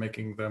and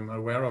making them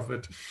aware of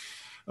it,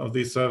 of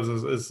these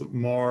services, is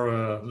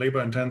more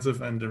labor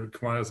intensive, and it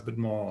requires a bit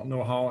more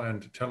know-how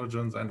and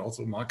intelligence and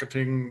also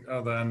marketing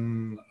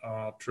than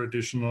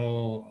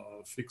traditional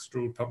fixed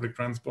route public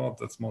transport.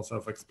 That's more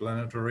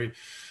self-explanatory,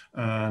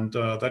 and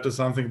that is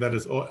something that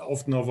is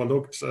often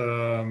overlooked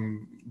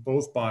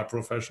both by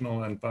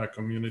professional and by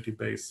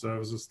community-based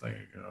services.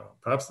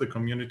 Perhaps the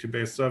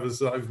community-based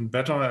services are even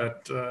better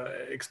at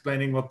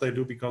explaining what they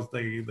do, because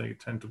they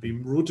tend to be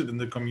rooted in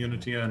the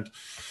community and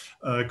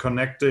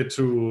connected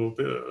to,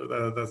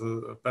 there's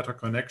a better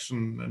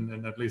connection,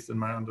 and at least in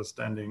my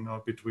understanding,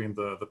 between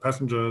the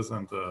passengers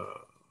and the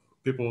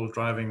people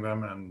driving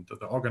them and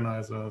the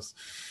organizers.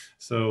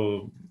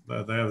 So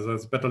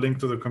there's a better link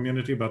to the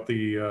community, but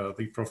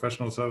the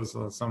professional services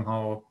are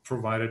somehow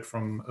provided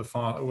from a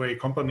far away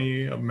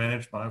company,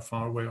 managed by a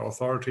far away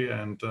authority,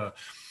 and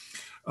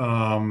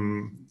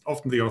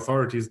often the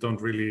authorities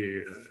don't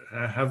really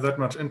have that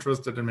much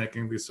interest in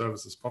making these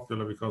services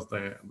popular, because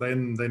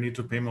they need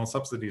to pay more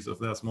subsidies. If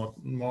there's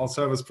more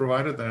service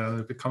provided, then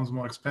it becomes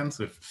more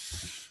expensive.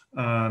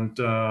 And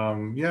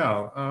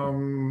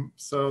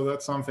so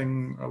that's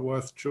something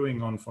worth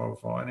chewing on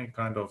for any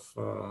kind of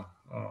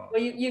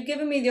well, you've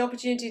given me the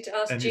opportunity to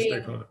ask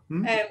Jane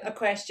a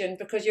question,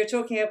 because you're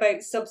talking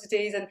about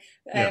subsidies, and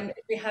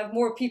if we have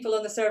more people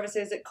on the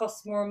services, it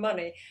costs more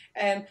money.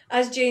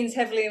 As Jane's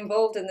heavily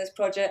involved in this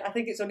project, I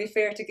think it's only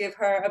fair to give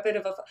her a bit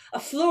of a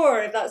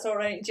floor, if that's all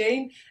right,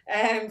 Jane,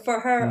 for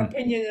her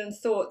opinion and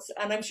thoughts.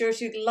 And I'm sure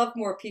she'd love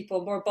more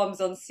people, more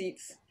bums on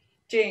seats.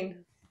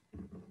 Jane.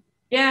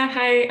 Yeah,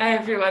 hi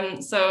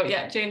everyone. So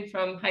yeah, Jane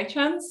from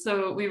HiTrans.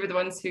 So we were the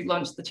ones who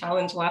launched the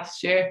challenge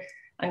last year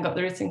and got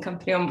the routing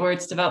company on board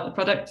to develop the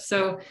product.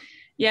 So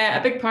yeah,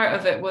 a big part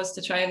of it was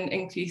to try and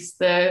increase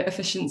the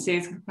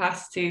efficiencies and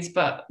capacities,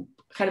 but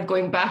kind of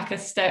going back a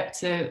step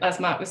to, as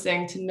Matt was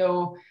saying,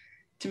 to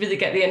really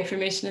get the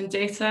information and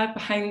data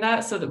behind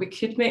that, so that we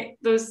could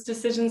make those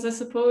decisions, I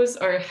suppose,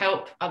 or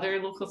help other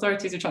local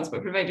authorities or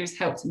transport providers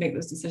help to make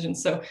those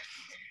decisions. So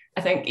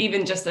I think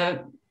even just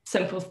a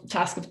simple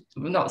task of,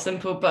 not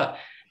simple, but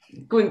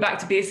going back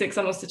to basics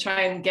almost, to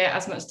try and get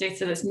as much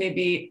data that's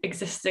maybe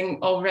existing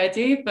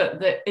already,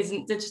 but that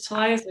isn't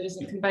digitalized, that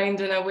isn't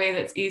combined in a way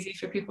that's easy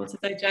for people to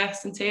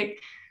digest and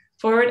take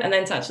forward, and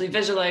then to actually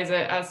visualize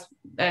it as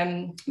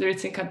the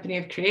routing company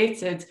have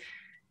created,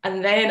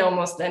 and then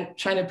almost then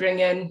trying to bring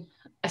in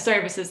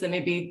services that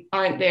maybe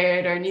aren't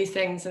there or new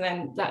things, and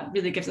then that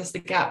really gives us the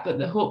gap. But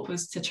the hope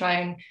was to try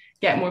and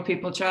get more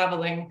people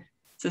traveling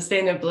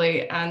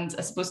sustainably, and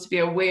I suppose to be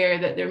aware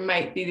that there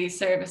might be these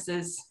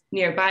services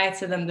nearby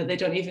to them that they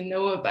don't even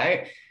know about,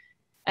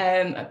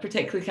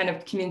 particularly kind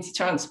of community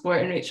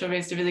transport. And Rachel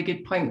raised a really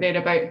good point there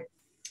about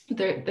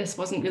this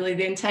wasn't really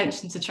the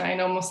intention to try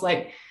and almost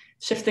like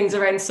shift things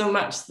around so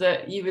much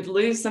that you would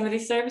lose some of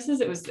these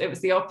services. It was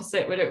the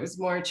opposite, where it was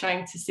more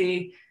trying to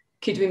see,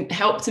 could we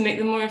help to make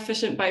them more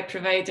efficient by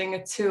providing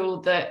a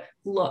tool that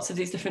lots of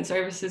these different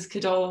services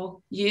could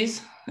all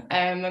use,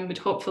 and would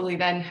hopefully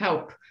then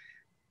help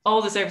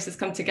all the services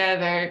come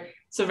together.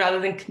 So rather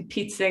than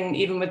competing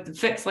even with the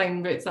fixed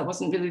line routes, that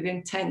wasn't really the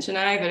intention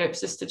either. It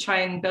was just to try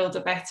and build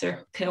a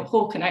better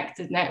whole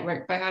connected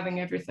network by having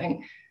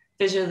everything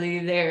visually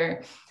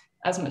there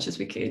as much as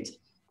we could.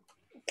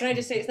 Can I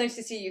just say it's nice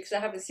to see you, because I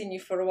haven't seen you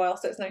for a while,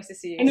 so it's nice to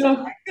see you. I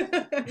know.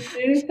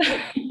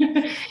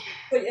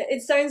 But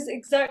it sounds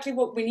exactly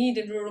what we need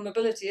in rural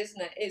mobility,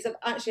 isn't it? It's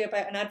actually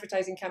about an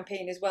advertising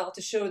campaign as well,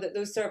 to show that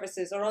those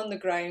services are on the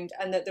ground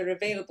and that they're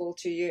available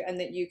to you and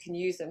that you can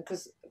use them,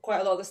 because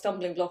quite a lot of the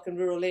stumbling block in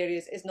rural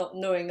areas is not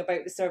knowing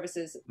about the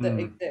services that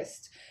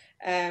exist.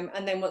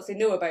 And then once they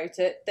know about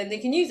it, then they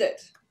can use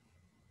it.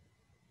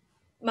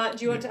 Matt,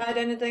 do you want to add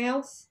anything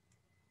else?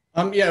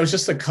 Yeah, it was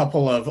just a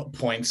couple of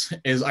points.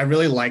 I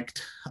really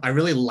liked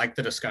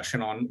the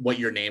discussion on what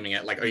you're naming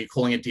it. Like, are you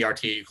calling it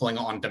DRT? Are you calling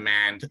it on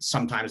demand?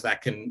 Sometimes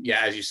that can,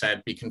 yeah, as you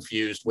said, be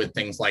confused with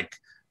things like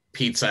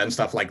pizza and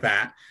stuff like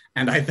that.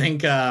 And I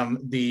think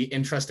the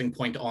interesting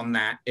point on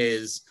that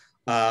is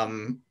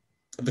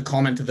the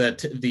comment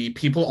that the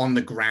people on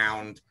the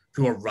ground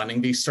who are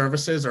running these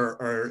services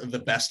are the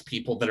best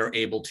people that are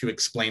able to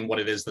explain what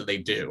it is that they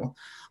do.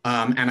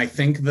 And I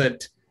think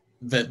that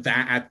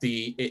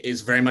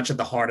is very much at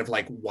the heart of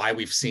like why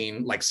we've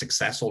seen like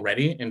success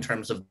already in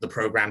terms of the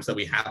programs that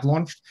we have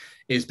launched,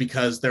 is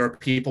because there are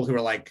people who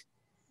are like,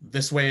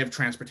 this way of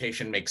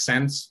transportation makes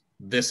sense.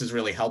 This is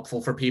really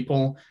helpful for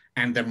people.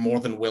 And they're more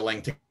than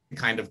willing to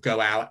kind of go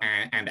out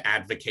and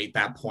advocate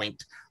that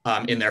point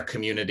in their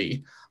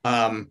community.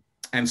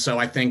 And so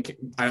I think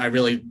I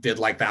really did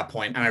like that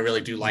point. And I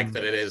really do like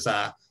that it is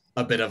a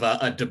bit of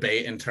a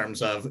debate in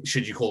terms of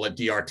should you call it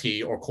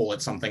DRT or call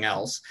it something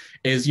else.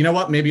 Is, you know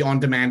what, maybe on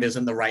demand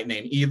isn't the right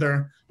name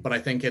either, but I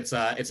think it's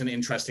an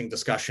interesting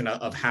discussion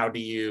of how do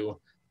you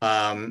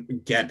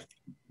get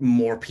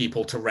more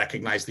people to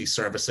recognize these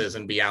services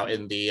and be out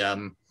in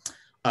the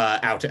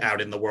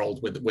out in the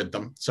world with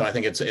them. So I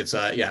think it's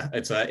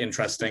an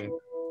interesting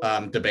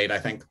debate, I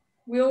think.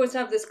 We always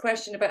have this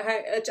question about how,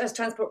 as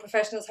transport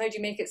professionals, how do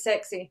you make it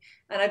sexy?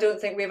 And I don't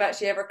think we've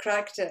actually ever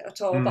cracked it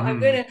at all. But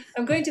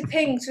I'm going to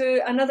ping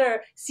to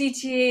another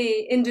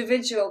CTA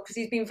individual because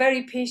he's been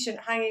very patient,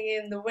 hanging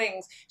in the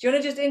wings. Do you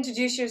want to just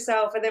introduce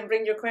yourself and then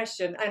bring your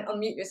question and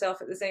unmute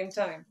yourself at the same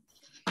time?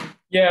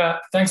 Yeah,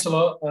 thanks a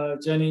lot,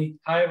 Jenny.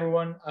 Hi,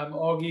 everyone. I'm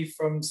Augie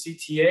from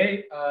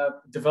CTA,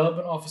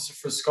 Development Officer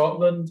for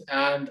Scotland.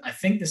 And I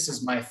think this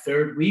is my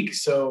third week.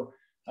 So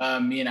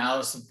me and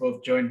Alice have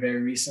both joined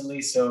very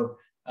recently. So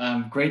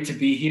great to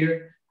be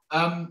here.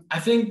 I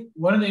think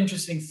one of the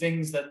interesting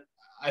things that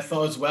I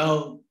thought as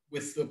well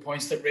with the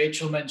points that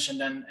Rachel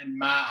mentioned and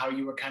Matt, how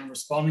you were kind of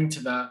responding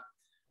to that,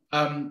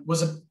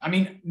 I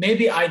mean,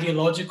 maybe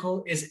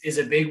ideological is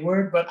a big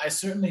word, but I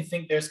certainly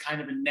think there's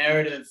kind of a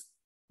narrative.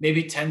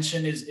 Maybe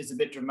tension is a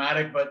bit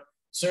dramatic, but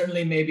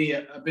certainly maybe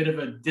a bit of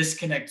a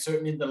disconnect,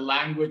 certainly in the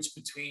language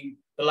between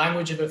the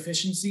language of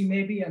efficiency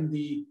maybe and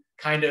the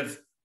kind of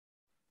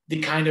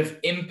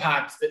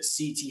impact that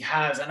CT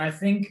has. And I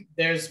think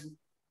there's,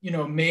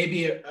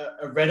 maybe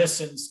a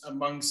reticence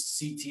amongst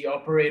CT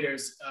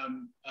operators,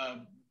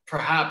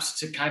 perhaps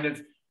to kind of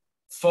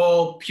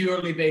fall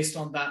purely based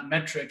on that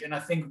metric. And I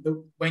think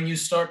when you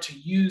start to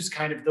use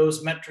kind of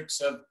those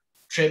metrics of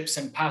trips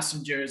and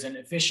passengers and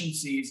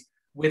efficiencies,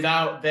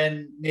 without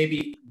then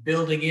maybe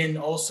building in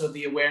also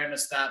the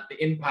awareness that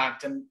the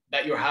impact and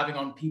that you're having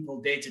on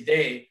people day to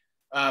day,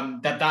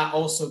 that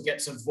also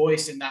gets a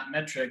voice in that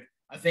metric.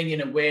 I think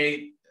in a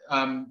way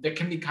there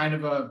can be kind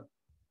of a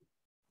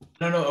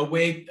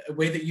way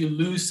that you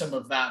lose some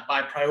of that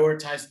by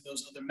prioritizing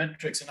those other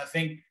metrics. And I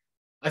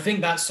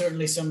think that's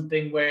certainly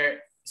something where,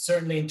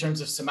 certainly in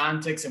terms of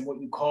semantics and what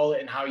you call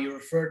it and how you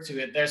refer to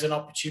it, there's an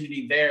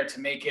opportunity there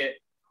to make it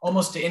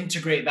almost to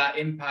integrate that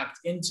impact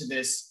into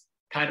this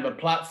kind of a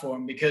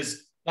platform,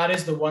 because that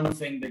is the one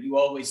thing that you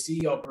always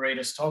see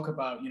operators talk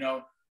about.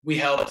 We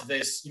helped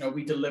this,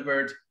 we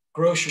delivered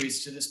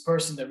groceries to this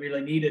person that really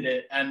needed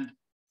it. And,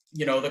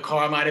 the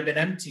car might have been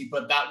empty,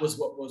 but that was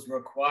what was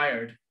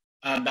required.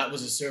 That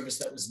was a service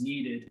that was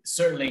needed,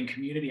 certainly in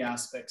community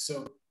aspects.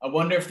 So I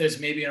wonder if there's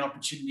maybe an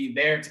opportunity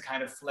there to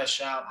kind of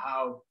flesh out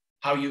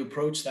how you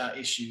approach that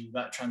issue,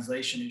 that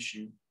translation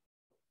issue.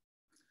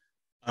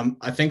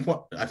 I think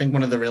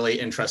one of the really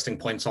interesting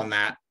points on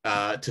that,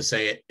 to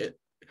say it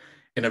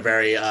in a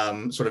very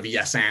sort of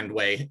yes and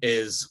way,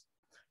 is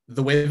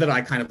the way that I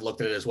kind of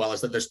looked at it as well,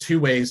 is that there's two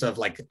ways of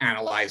like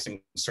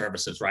analyzing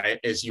services, right?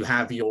 Is you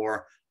have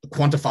your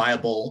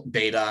quantifiable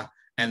data,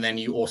 and then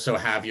you also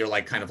have your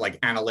like kind of like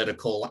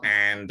analytical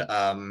and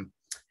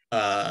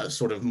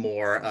sort of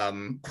more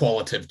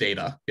qualitative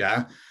data.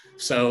 Yeah.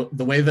 So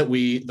the way that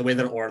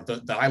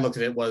I looked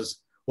at it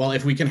was, well,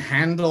 if we can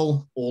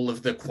handle all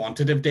of the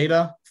quantitative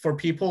data for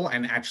people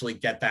and actually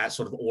get that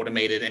sort of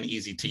automated and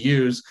easy to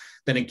use,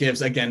 then it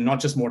gives, again, not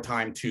just more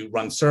time to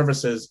run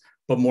services,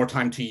 but more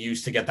time to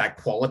use to get that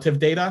qualitative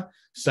data.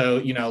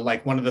 So,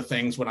 like one of the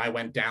things when I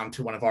went down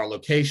to one of our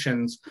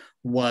locations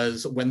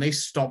was when they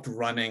stopped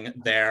running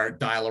their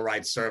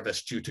dial-a-ride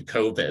service due to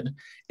COVID,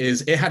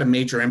 is it had a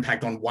major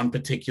impact on one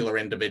particular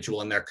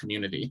individual in their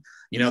community.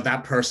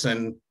 That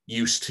person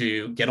used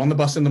to get on the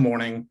bus in the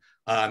morning,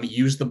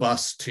 use the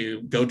bus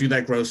to go do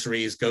their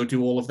groceries, go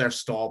do all of their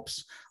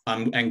stops,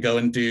 and go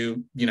and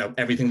do,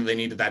 everything that they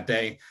needed that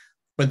day.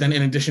 But then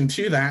in addition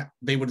to that,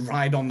 they would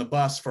ride on the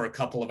bus for a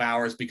couple of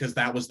hours because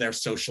that was their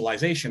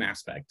socialization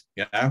aspect.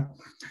 Yeah.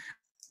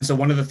 So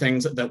one of the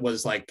things that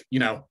was like,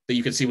 that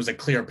you could see was a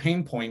clear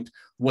pain point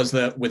was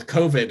that with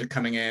COVID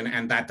coming in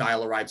and that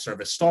dial-a-ride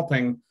service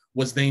stopping,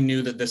 was they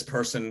knew that this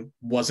person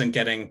wasn't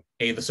getting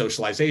the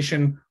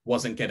socialization,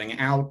 wasn't getting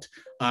out,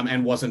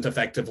 and wasn't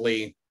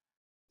effectively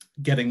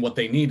getting what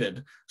they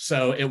needed.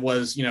 So it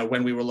was,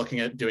 when we were looking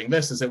at doing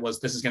this, this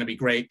is going to be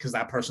great because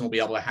that person will be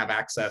able to have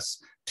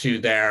access to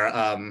their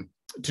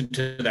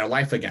to their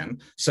life again.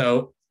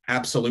 So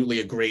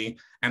absolutely agree.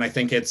 And I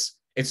think it's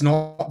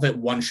not that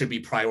one should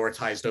be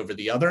prioritized over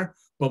the other,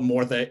 but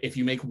more that if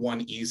you make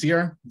one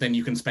easier, then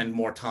you can spend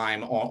more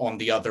time on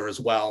the other as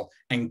well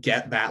and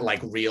get that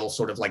like real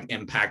sort of like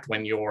impact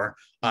when you're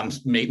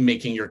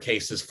making your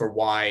cases for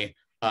why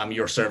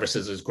your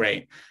services is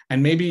great.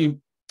 And maybe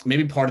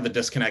part of the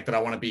disconnect that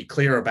I want to be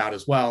clear about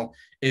as well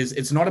is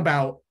it's not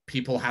about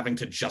people having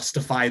to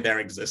justify their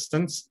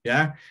existence.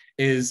 Yeah,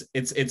 is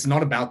it's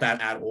not about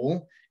that at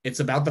all. It's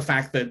about the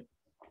fact that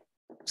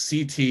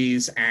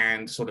CTs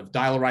and sort of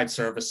dial-a-ride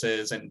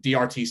services and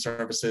DRT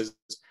services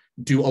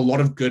do a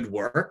lot of good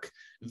work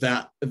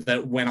that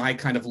when I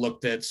kind of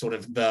looked at sort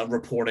of the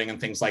reporting and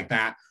things like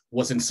that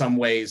was in some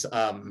ways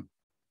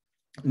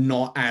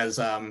not as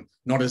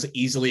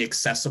easily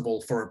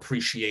accessible for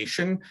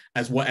appreciation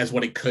as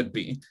what it could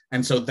be.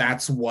 And so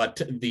that's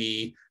what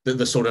the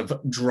sort of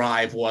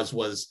drive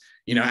was,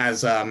 you know,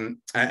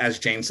 as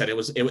Jane said,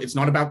 it's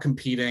not about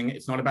competing,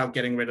 it's not about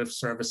getting rid of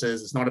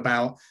services, it's not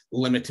about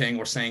limiting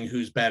or saying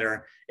who's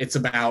better. It's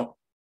about,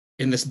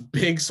 in this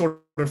big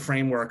sort of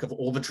framework of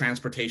all the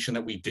transportation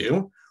that we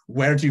do,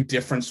 where do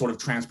different sort of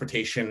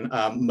transportation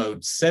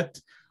modes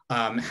sit?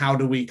 How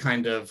do we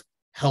kind of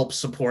help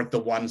support the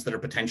ones that are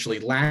potentially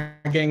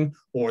lagging,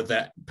 or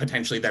that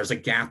potentially there's a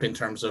gap in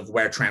terms of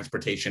where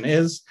transportation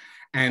is?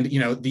 And, you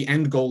know, the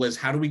end goal is,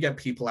 how do we get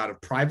people out of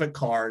private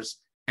cars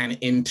and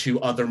into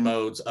other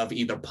modes of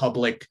either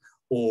public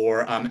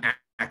or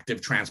active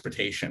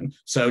transportation?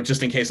 So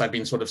just in case I've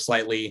been sort of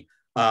slightly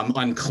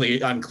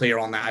unclear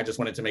on that, I just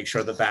wanted to make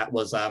sure that that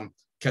was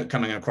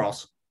coming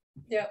across.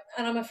 Yeah,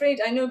 and I'm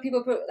afraid, I know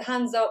people put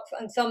hands up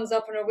and thumbs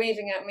up and are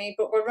waving at me,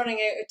 but we're running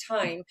out of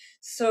time.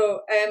 So,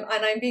 and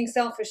I'm being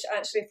selfish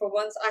actually for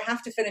once. I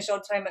have to finish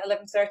on time at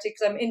 11:30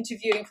 because I'm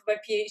interviewing for my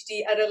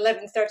PhD at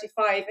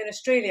 11:35 in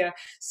Australia.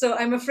 So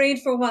I'm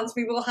afraid for once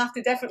we will have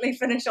to definitely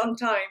finish on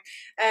time.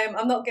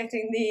 I'm not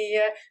getting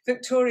the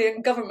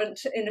Victorian government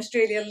in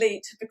Australia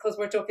late because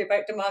we're talking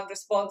about demand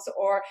response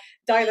or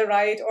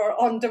dial-a-ride or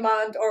on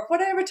demand or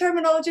whatever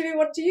terminology we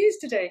want to use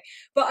today.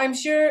 But I'm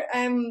sure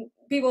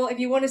people, if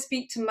you want to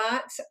speak to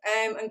Matt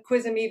and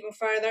quiz him even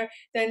further,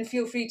 then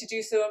feel free to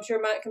do so. I'm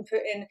sure Matt can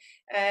put in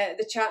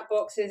the chat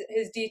box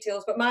his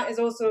details. But Matt is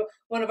also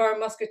one of our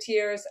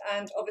musketeers,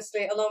 and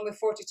obviously, along with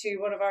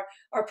 42, one of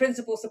our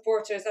principal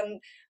supporters.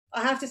 And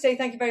I have to say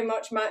thank you very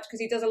much, Matt, because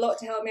he does a lot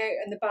to help me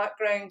out in the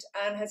background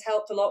and has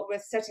helped a lot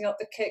with setting up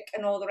the kick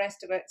and all the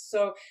rest of it.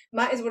 So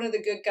Matt is one of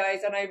the good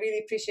guys, and I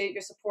really appreciate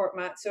your support,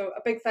 Matt. So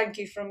a big thank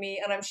you from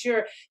me. And I'm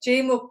sure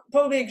Jane will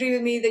probably agree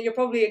with me that you're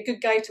probably a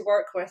good guy to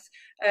work with.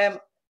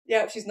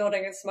 Yeah, she's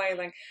nodding and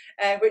smiling,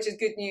 which is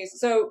good news.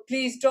 So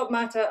please drop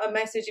Matt a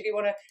message if you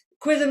want to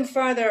quiz him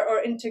further or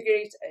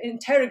interrogate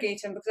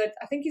him, because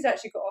I think he's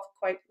actually got off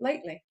quite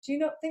lightly. Do you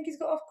not think he's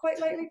got off quite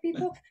lightly,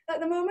 people, at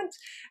the moment?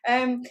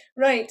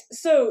 Right,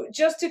 so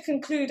just to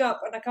conclude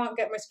up, and I can't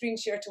get my screen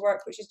share to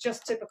work, which is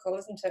just typical,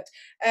 isn't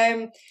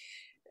it?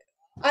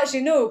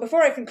 Actually, no,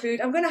 before I conclude,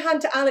 I'm going to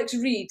hand to Alex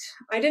Reid.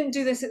 I didn't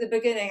do this at the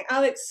beginning.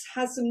 Alex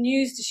has some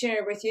news to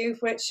share with you,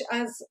 which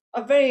as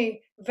a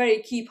very,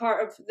 very key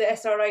part of the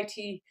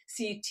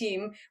SRITC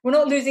team. We're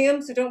not losing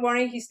him, so don't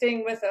worry, he's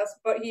staying with us,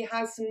 but he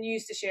has some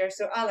news to share.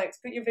 So Alex,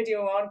 put your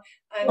video on.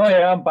 Oh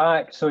yeah, I'm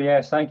back. So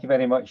yes, thank you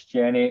very much,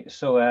 Jenny.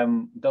 So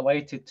I'm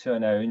delighted to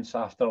announce,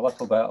 after a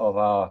little bit of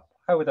a,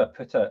 how would I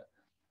put it,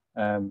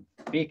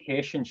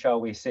 vacation,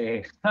 shall we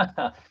say.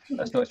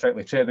 That's not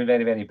strictly true, I've been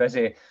very, very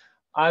busy.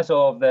 As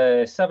of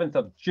the 7th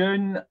of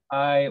June,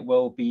 I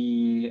will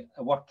be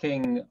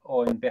working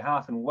on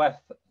behalf and with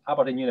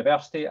Aberdeen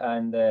University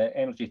and the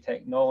Energy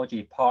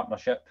Technology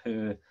Partnership,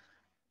 who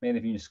many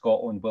of you in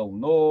Scotland will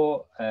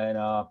know, in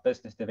a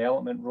business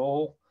development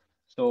role.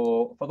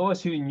 So for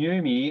those who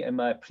knew me in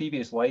my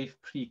previous life,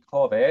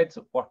 pre-COVID,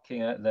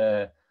 working at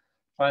the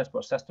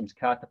Transport Systems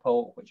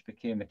Catapult, which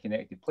became the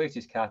Connected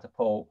Places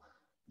Catapult,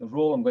 the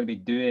role I'm going to be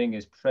doing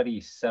is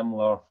pretty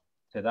similar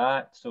to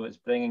that. So it's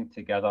bringing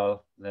together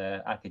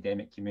the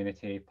academic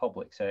community,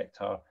 public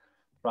sector,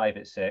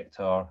 private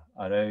sector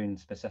around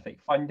specific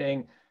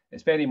funding.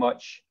 It's very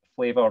much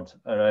flavoured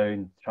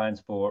around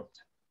transport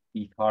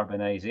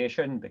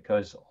decarbonisation,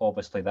 because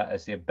obviously that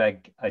is the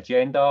big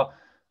agenda,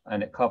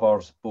 and it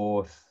covers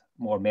both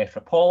more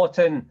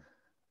metropolitan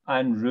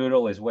and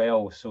rural as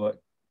well. So it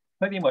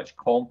pretty much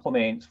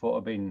complements what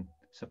I've been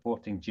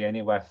supporting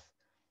Jenny with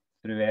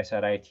through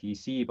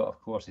SRITC, but of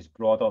course it's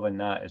broader than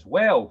that as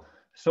well.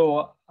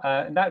 So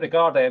in that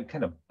regard, I'm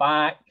kind of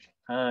back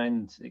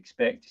and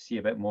expect to see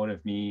a bit more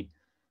of me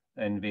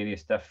in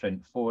various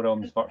different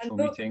forums, virtual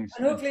meetings.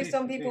 And hopefully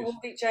some people will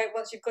reach out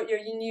once you've got your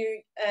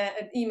new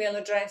email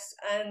address,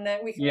 and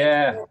we can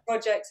make more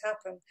projects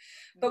happen.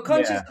 But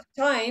conscious of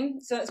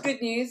time, so it's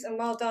good news, and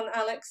well done,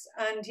 Alex.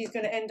 And he's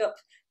going to end up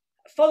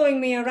following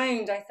me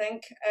around, I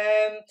think,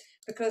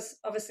 because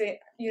obviously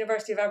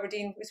University of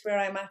Aberdeen is where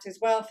I'm at as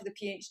well for the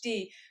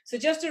PhD. So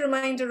just a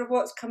reminder of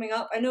what's coming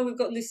up. I know we've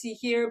got Lucy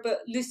here, but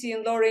Lucy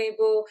and Laurie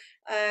will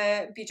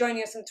be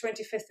joining us on the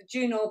 25th of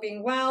June, all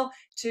being well,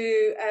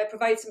 to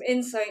provide some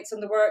insights on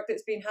the work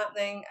that's been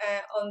happening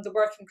on the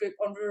working group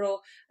on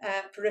rural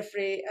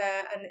periphery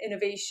and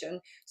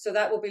innovation. So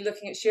that will be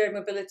looking at shared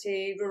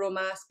mobility, rural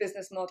mass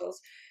business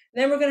models.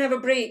 Then we're going to have a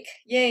break,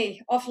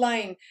 yay,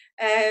 offline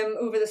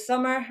over the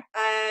summer.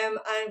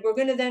 And we're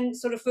going to then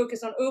sort of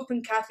focus on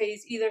open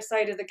cafes either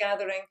side of the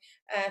gathering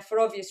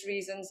for obvious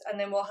reasons. And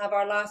then we'll have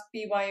our last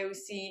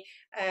BYOC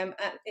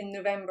in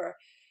November.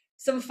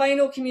 Some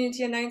final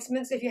community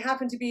announcemements. If you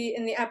happen to be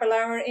in the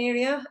Aberlour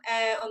area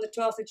on the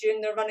 12th of June,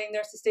 they're running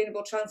their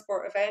Sustainable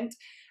Transport event.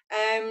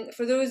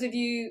 For those of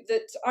you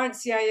that aren't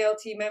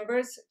CILT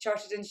members,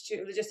 Chartered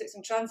Institute of Logistics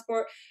and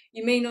Transport,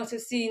 you may not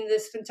have seen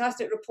this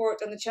fantastic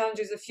report on the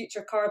challenges of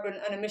future carbon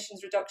and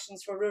emissions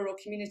reductions for rural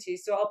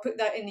communities. So I'll put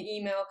that in the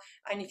email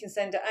and you can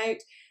send it out.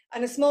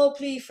 And a small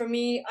plea for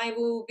me, I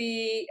will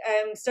be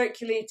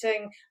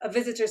circulating a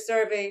visitor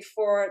survey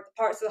for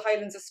parts of the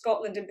Highlands of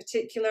Scotland in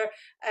particular.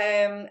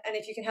 And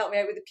if you can help me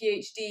out with a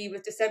PhD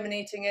with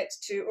disseminating it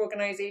to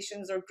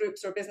organisations or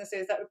groups or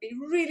businesses, that would be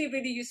really,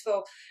 really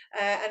useful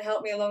and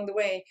help me along the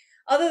way.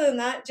 Other than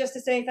that, just to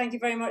say thank you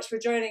very much for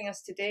joining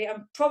us today.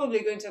 I'm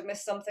probably going to have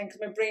missed something because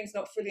my brain's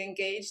not fully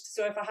engaged.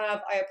 So if I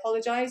have, I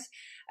apologise.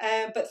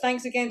 But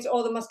thanks again to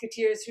all the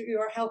musketeers who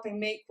are helping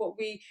make what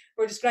we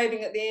were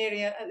describing at the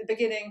area at the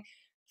beginning.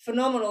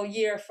 Phenomenal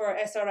year for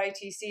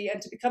SRITC, and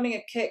to becoming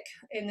a kick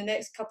in the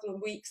next couple of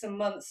weeks and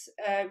months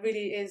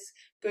really is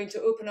going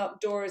to open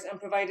up doors and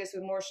provide us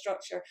with more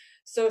structure.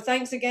 So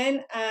thanks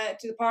again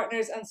to the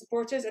partners and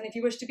supporters, and if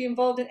you wish to be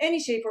involved in any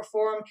shape or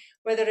form,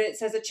 whether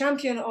it's as a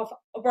champion of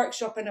a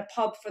workshop in a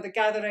pub for the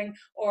gathering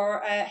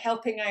or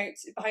helping out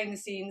behind the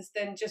scenes,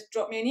 then just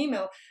drop me an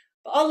email.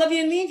 But I'll love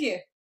you and leave you.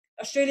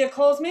 Australia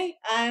calls me,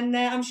 and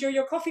I'm sure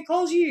your coffee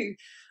calls you.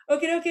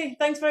 Okay,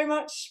 thanks very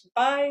much.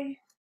 Bye.